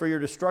 arrows for your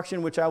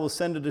destruction, which I will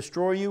send to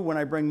destroy you, when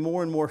I bring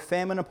more and more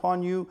famine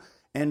upon you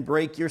and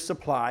break your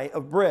supply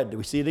of bread. Do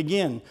we see it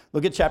again?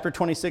 Look at chapter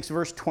 26,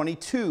 verse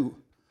 22.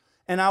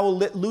 And I will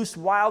let loose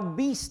wild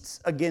beasts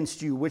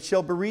against you, which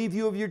shall bereave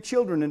you of your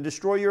children and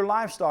destroy your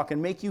livestock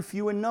and make you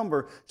few in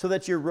number, so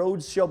that your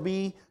roads shall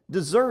be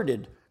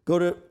deserted. Go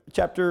to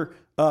chapter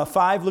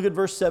 5, look at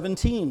verse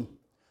 17.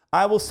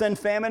 I will send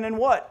famine and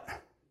what?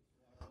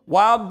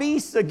 Wild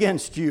beasts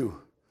against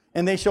you,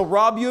 and they shall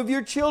rob you of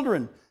your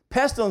children.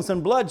 Pestilence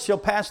and blood shall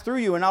pass through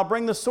you, and I'll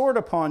bring the sword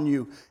upon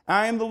you.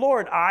 I am the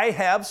Lord. I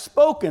have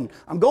spoken.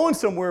 I'm going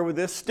somewhere with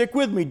this. Stick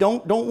with me.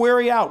 Don't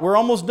weary out. We're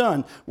almost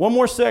done. One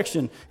more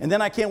section, and then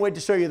I can't wait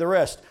to show you the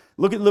rest.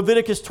 Look at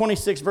Leviticus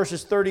 26,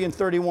 verses 30 and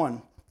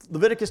 31.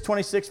 Leviticus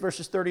 26,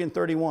 verses 30 and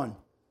 31.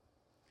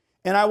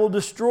 And I will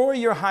destroy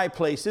your high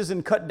places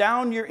and cut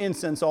down your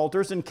incense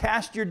altars and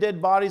cast your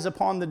dead bodies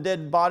upon the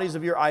dead bodies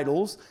of your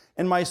idols.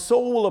 And my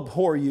soul will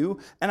abhor you,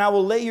 and I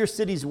will lay your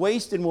cities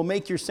waste and will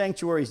make your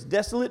sanctuaries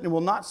desolate and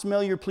will not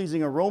smell your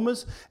pleasing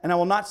aromas. And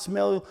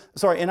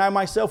I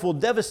myself will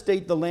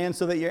devastate the land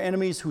so that your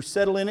enemies who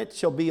settle in it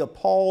shall be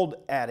appalled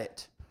at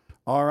it.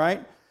 All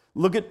right.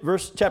 Look at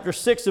chapter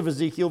 6 of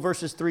Ezekiel,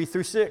 verses 3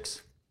 through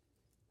 6.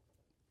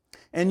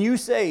 And you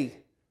say,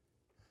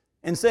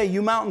 and say,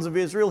 you mountains of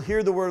Israel,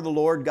 hear the word of the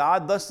Lord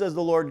God. Thus says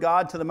the Lord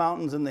God to the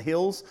mountains and the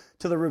hills,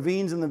 to the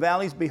ravines and the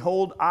valleys,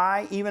 behold,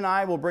 I, even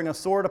I, will bring a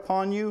sword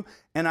upon you,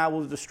 and I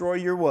will destroy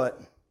your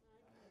what?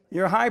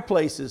 Your high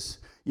places.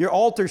 Your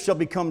altars shall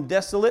become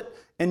desolate,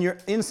 and your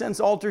incense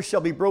altars shall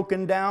be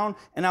broken down,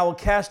 and I will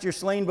cast your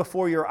slain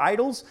before your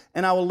idols,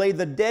 and I will lay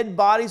the dead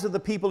bodies of the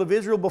people of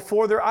Israel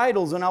before their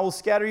idols, and I will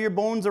scatter your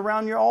bones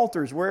around your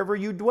altars, wherever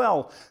you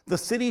dwell. The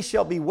city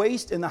shall be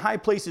waste, and the high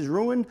places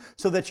ruined,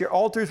 so that your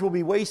altars will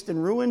be waste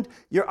and ruined,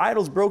 your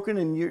idols broken,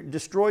 and you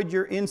destroyed,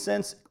 your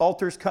incense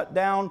altars cut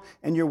down,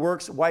 and your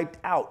works wiped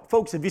out.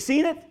 Folks, have you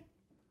seen it?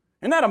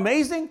 Isn't that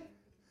amazing?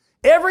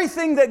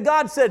 Everything that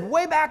God said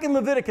way back in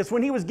Leviticus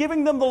when he was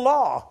giving them the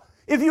law.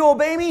 If you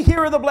obey me,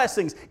 here are the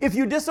blessings. If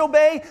you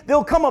disobey,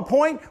 there'll come a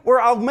point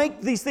where I'll make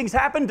these things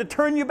happen to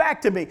turn you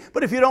back to me.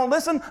 But if you don't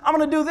listen, I'm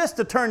going to do this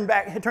to turn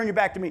you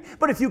back to me.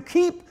 But if you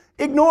keep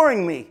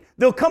ignoring me,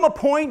 there'll come a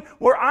point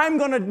where I'm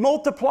going to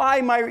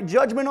multiply my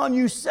judgment on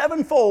you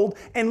sevenfold.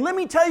 And let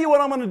me tell you what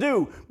I'm going to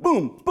do.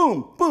 Boom,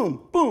 boom,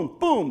 boom, boom,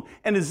 boom.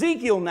 And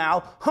Ezekiel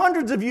now,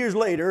 hundreds of years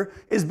later,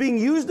 is being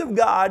used of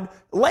God,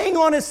 laying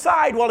on his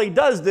side while he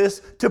does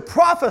this to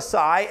prophesy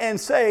and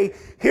say,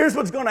 here's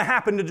what's going to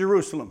happen to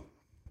Jerusalem.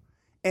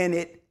 And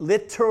it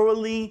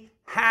literally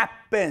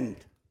happened.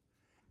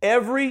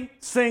 Every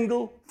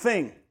single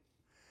thing.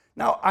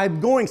 Now, I'm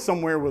going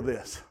somewhere with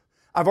this.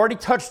 I've already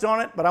touched on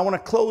it, but I want to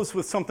close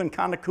with something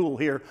kind of cool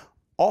here,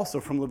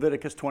 also from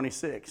Leviticus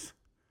 26.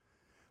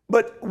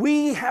 But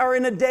we are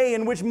in a day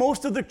in which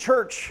most of the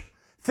church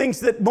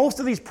thinks that most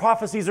of these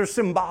prophecies are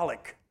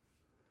symbolic.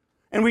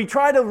 And we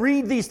try to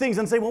read these things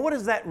and say, well, what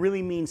does that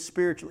really mean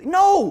spiritually?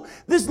 No,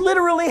 this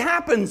literally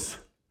happens.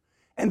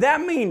 And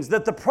that means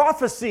that the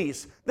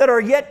prophecies that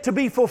are yet to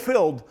be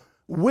fulfilled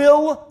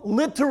will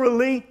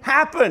literally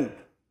happen.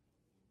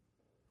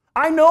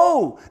 I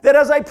know that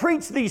as I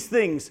preach these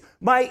things,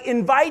 my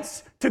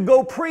invites to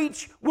go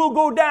preach will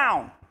go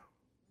down.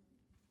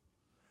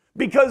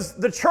 Because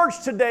the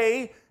church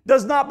today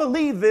does not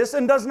believe this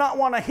and does not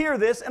want to hear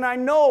this, and I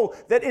know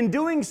that in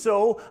doing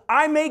so,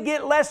 I may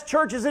get less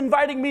churches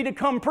inviting me to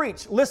come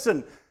preach.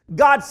 Listen,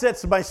 God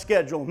sets my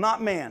schedule,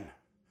 not man.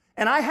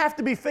 And I have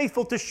to be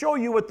faithful to show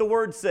you what the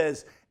Word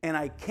says. And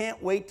I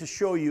can't wait to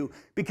show you,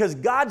 because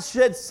God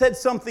said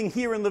something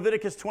here in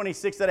Leviticus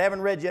 26 that I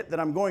haven't read yet that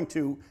I'm going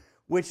to,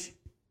 which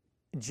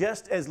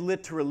just as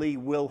literally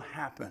will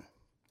happen.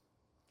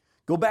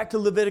 Go back to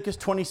Leviticus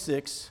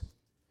 26.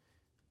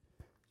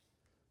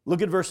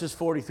 Look at verses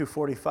 40 through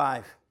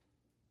 45.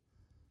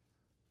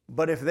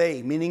 But if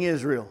they, meaning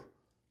Israel,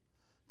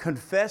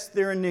 confess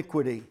their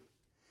iniquity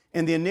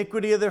and the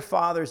iniquity of their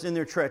fathers in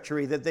their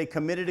treachery that they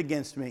committed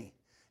against me,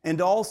 and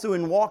also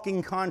in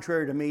walking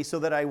contrary to me, so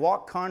that I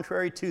walked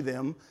contrary to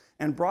them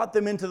and brought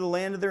them into the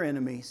land of their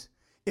enemies,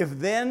 if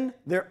then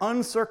their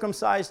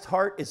uncircumcised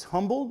heart is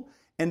humbled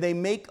and they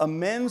make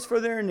amends for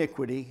their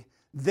iniquity,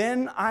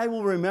 then I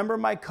will remember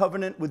my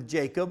covenant with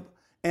Jacob,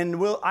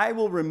 and I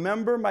will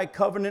remember my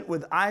covenant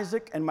with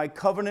Isaac and my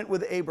covenant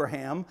with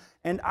Abraham,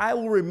 and I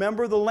will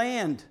remember the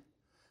land.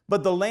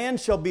 But the land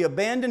shall be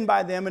abandoned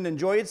by them and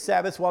enjoy its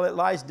Sabbaths while it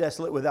lies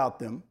desolate without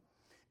them.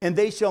 And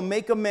they shall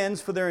make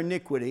amends for their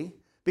iniquity,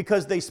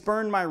 because they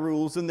spurned my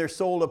rules and their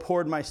soul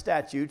abhorred my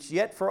statutes.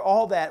 Yet for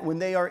all that, when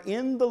they are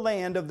in the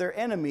land of their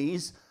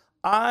enemies,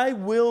 I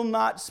will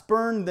not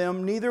spurn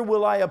them, neither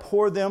will I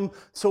abhor them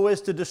so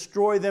as to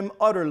destroy them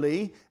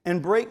utterly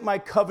and break my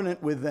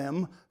covenant with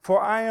them,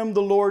 for I am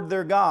the Lord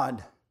their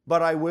God.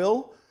 But I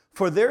will,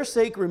 for their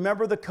sake,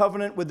 remember the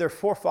covenant with their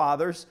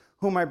forefathers,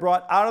 whom I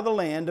brought out of the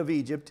land of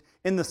Egypt,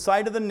 in the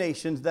sight of the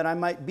nations, that I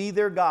might be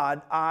their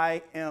God.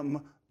 I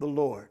am the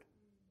Lord.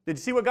 Did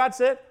you see what God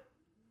said?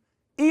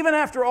 Even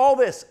after all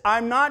this,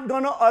 I'm not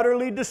going to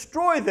utterly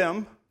destroy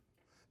them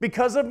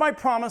because of my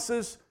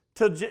promises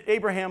to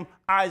Abraham,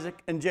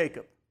 Isaac, and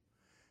Jacob.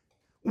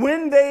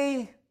 When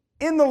they,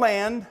 in the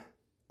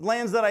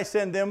lands that I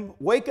send them,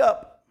 wake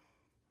up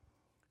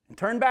and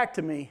turn back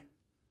to me,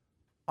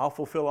 I'll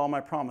fulfill all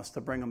my promise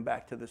to bring them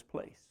back to this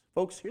place.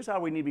 Folks, here's how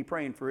we need to be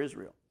praying for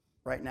Israel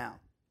right now.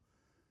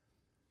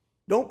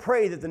 Don't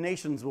pray that the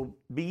nations will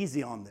be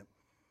easy on them.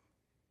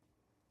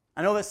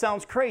 I know that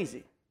sounds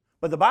crazy,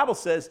 but the Bible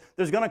says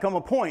there's going to come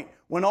a point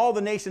when all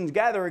the nations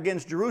gather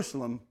against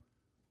Jerusalem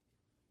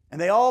and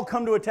they all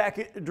come to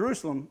attack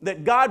Jerusalem,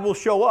 that God will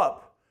show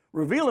up,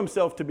 reveal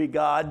himself to be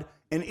God,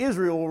 and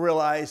Israel will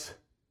realize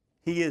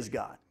he is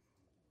God.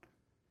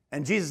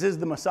 And Jesus is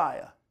the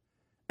Messiah.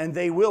 And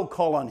they will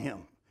call on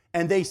him.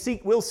 And they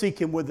will seek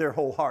him with their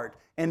whole heart.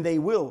 And they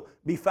will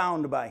be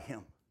found by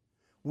him.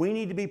 We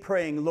need to be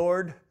praying,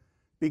 Lord,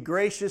 be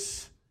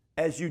gracious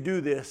as you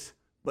do this,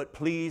 but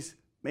please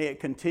may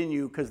it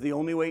continue, because the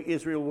only way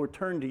Israel will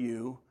turn to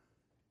you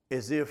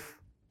is if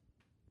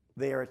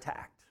they are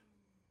attacked.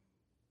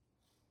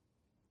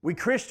 We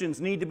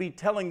Christians need to be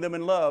telling them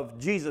in love,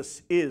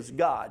 Jesus is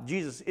God.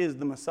 Jesus is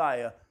the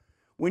Messiah.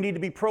 We need to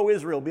be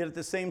pro-Israel, but at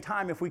the same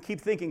time, if we keep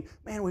thinking,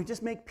 man, we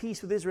just make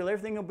peace with Israel,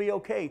 everything will be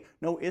okay.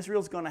 No,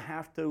 Israel's going to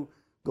have to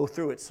go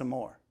through it some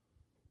more.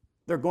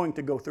 They're going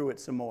to go through it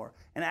some more.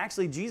 And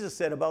actually, Jesus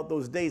said about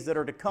those days that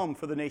are to come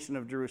for the nation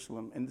of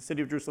Jerusalem, and the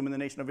city of Jerusalem and the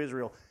nation of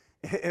Israel,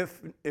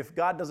 if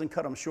God doesn't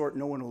cut them short,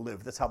 no one will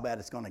live. That's how bad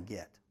it's going to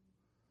get.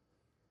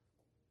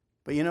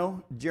 But you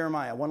know,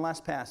 Jeremiah, one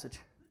last passage.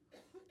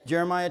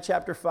 Jeremiah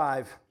chapter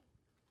 5.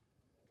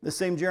 The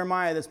same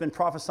Jeremiah that's been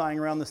prophesying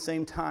around the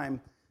same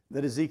time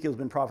that Ezekiel's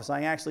been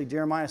prophesying. Actually,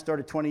 Jeremiah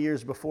started 20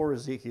 years before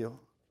Ezekiel.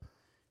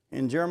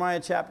 In Jeremiah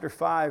chapter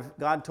 5,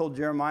 God told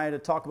Jeremiah to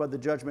talk about the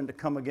judgment to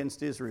come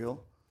against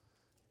Israel.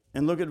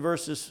 And look at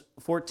verses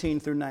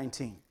 14 through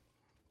 19.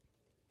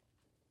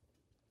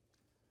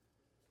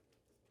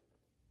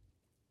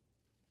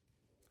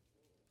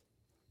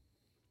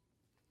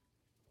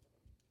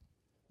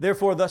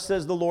 Therefore, thus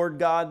says the Lord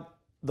God,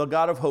 the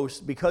God of hosts,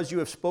 because you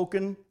have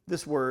spoken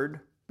this word,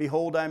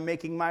 behold, I am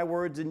making my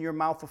words in your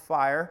mouth a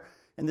fire,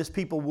 and this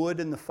people wood,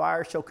 and the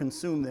fire shall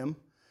consume them.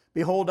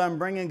 Behold, I'm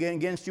bringing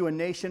against you a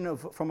nation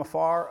from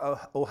afar,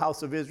 O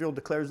house of Israel,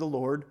 declares the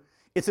Lord.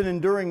 It's an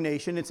enduring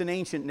nation. It's an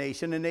ancient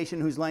nation, a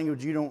nation whose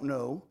language you don't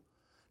know,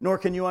 nor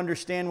can you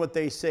understand what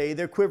they say.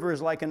 Their quiver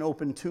is like an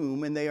open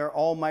tomb, and they are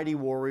almighty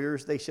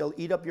warriors. They shall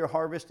eat up your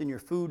harvest and your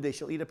food. They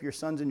shall eat up your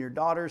sons and your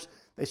daughters.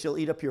 They shall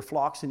eat up your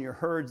flocks and your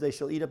herds. They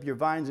shall eat up your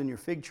vines and your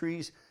fig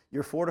trees.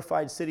 Your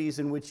fortified cities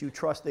in which you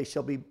trust, they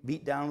shall be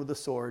beat down with the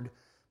sword.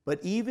 But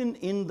even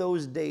in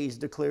those days,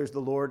 declares the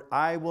Lord,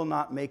 I will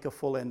not make a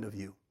full end of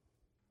you.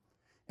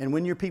 And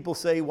when your people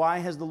say, why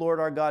has the Lord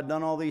our God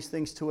done all these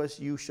things to us?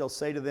 You shall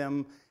say to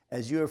them,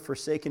 as you have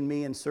forsaken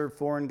me and served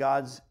foreign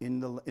gods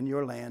in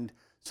your land,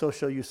 so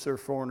shall you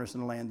serve foreigners in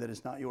the land that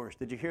is not yours.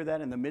 Did you hear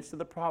that? In the midst of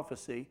the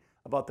prophecy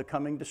about the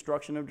coming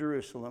destruction of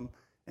Jerusalem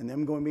and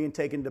them being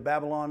taken to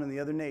Babylon and the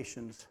other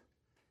nations,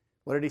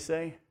 what did he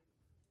say?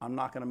 I'm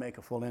not going to make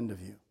a full end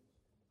of you.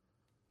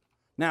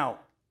 Now,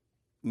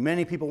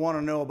 many people want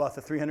to know about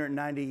the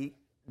 390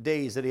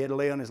 days that he had to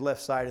lay on his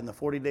left side and the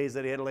 40 days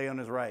that he had to lay on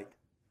his right.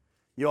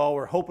 You all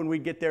were hoping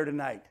we'd get there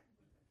tonight,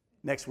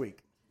 next week.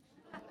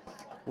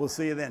 We'll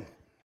see you then.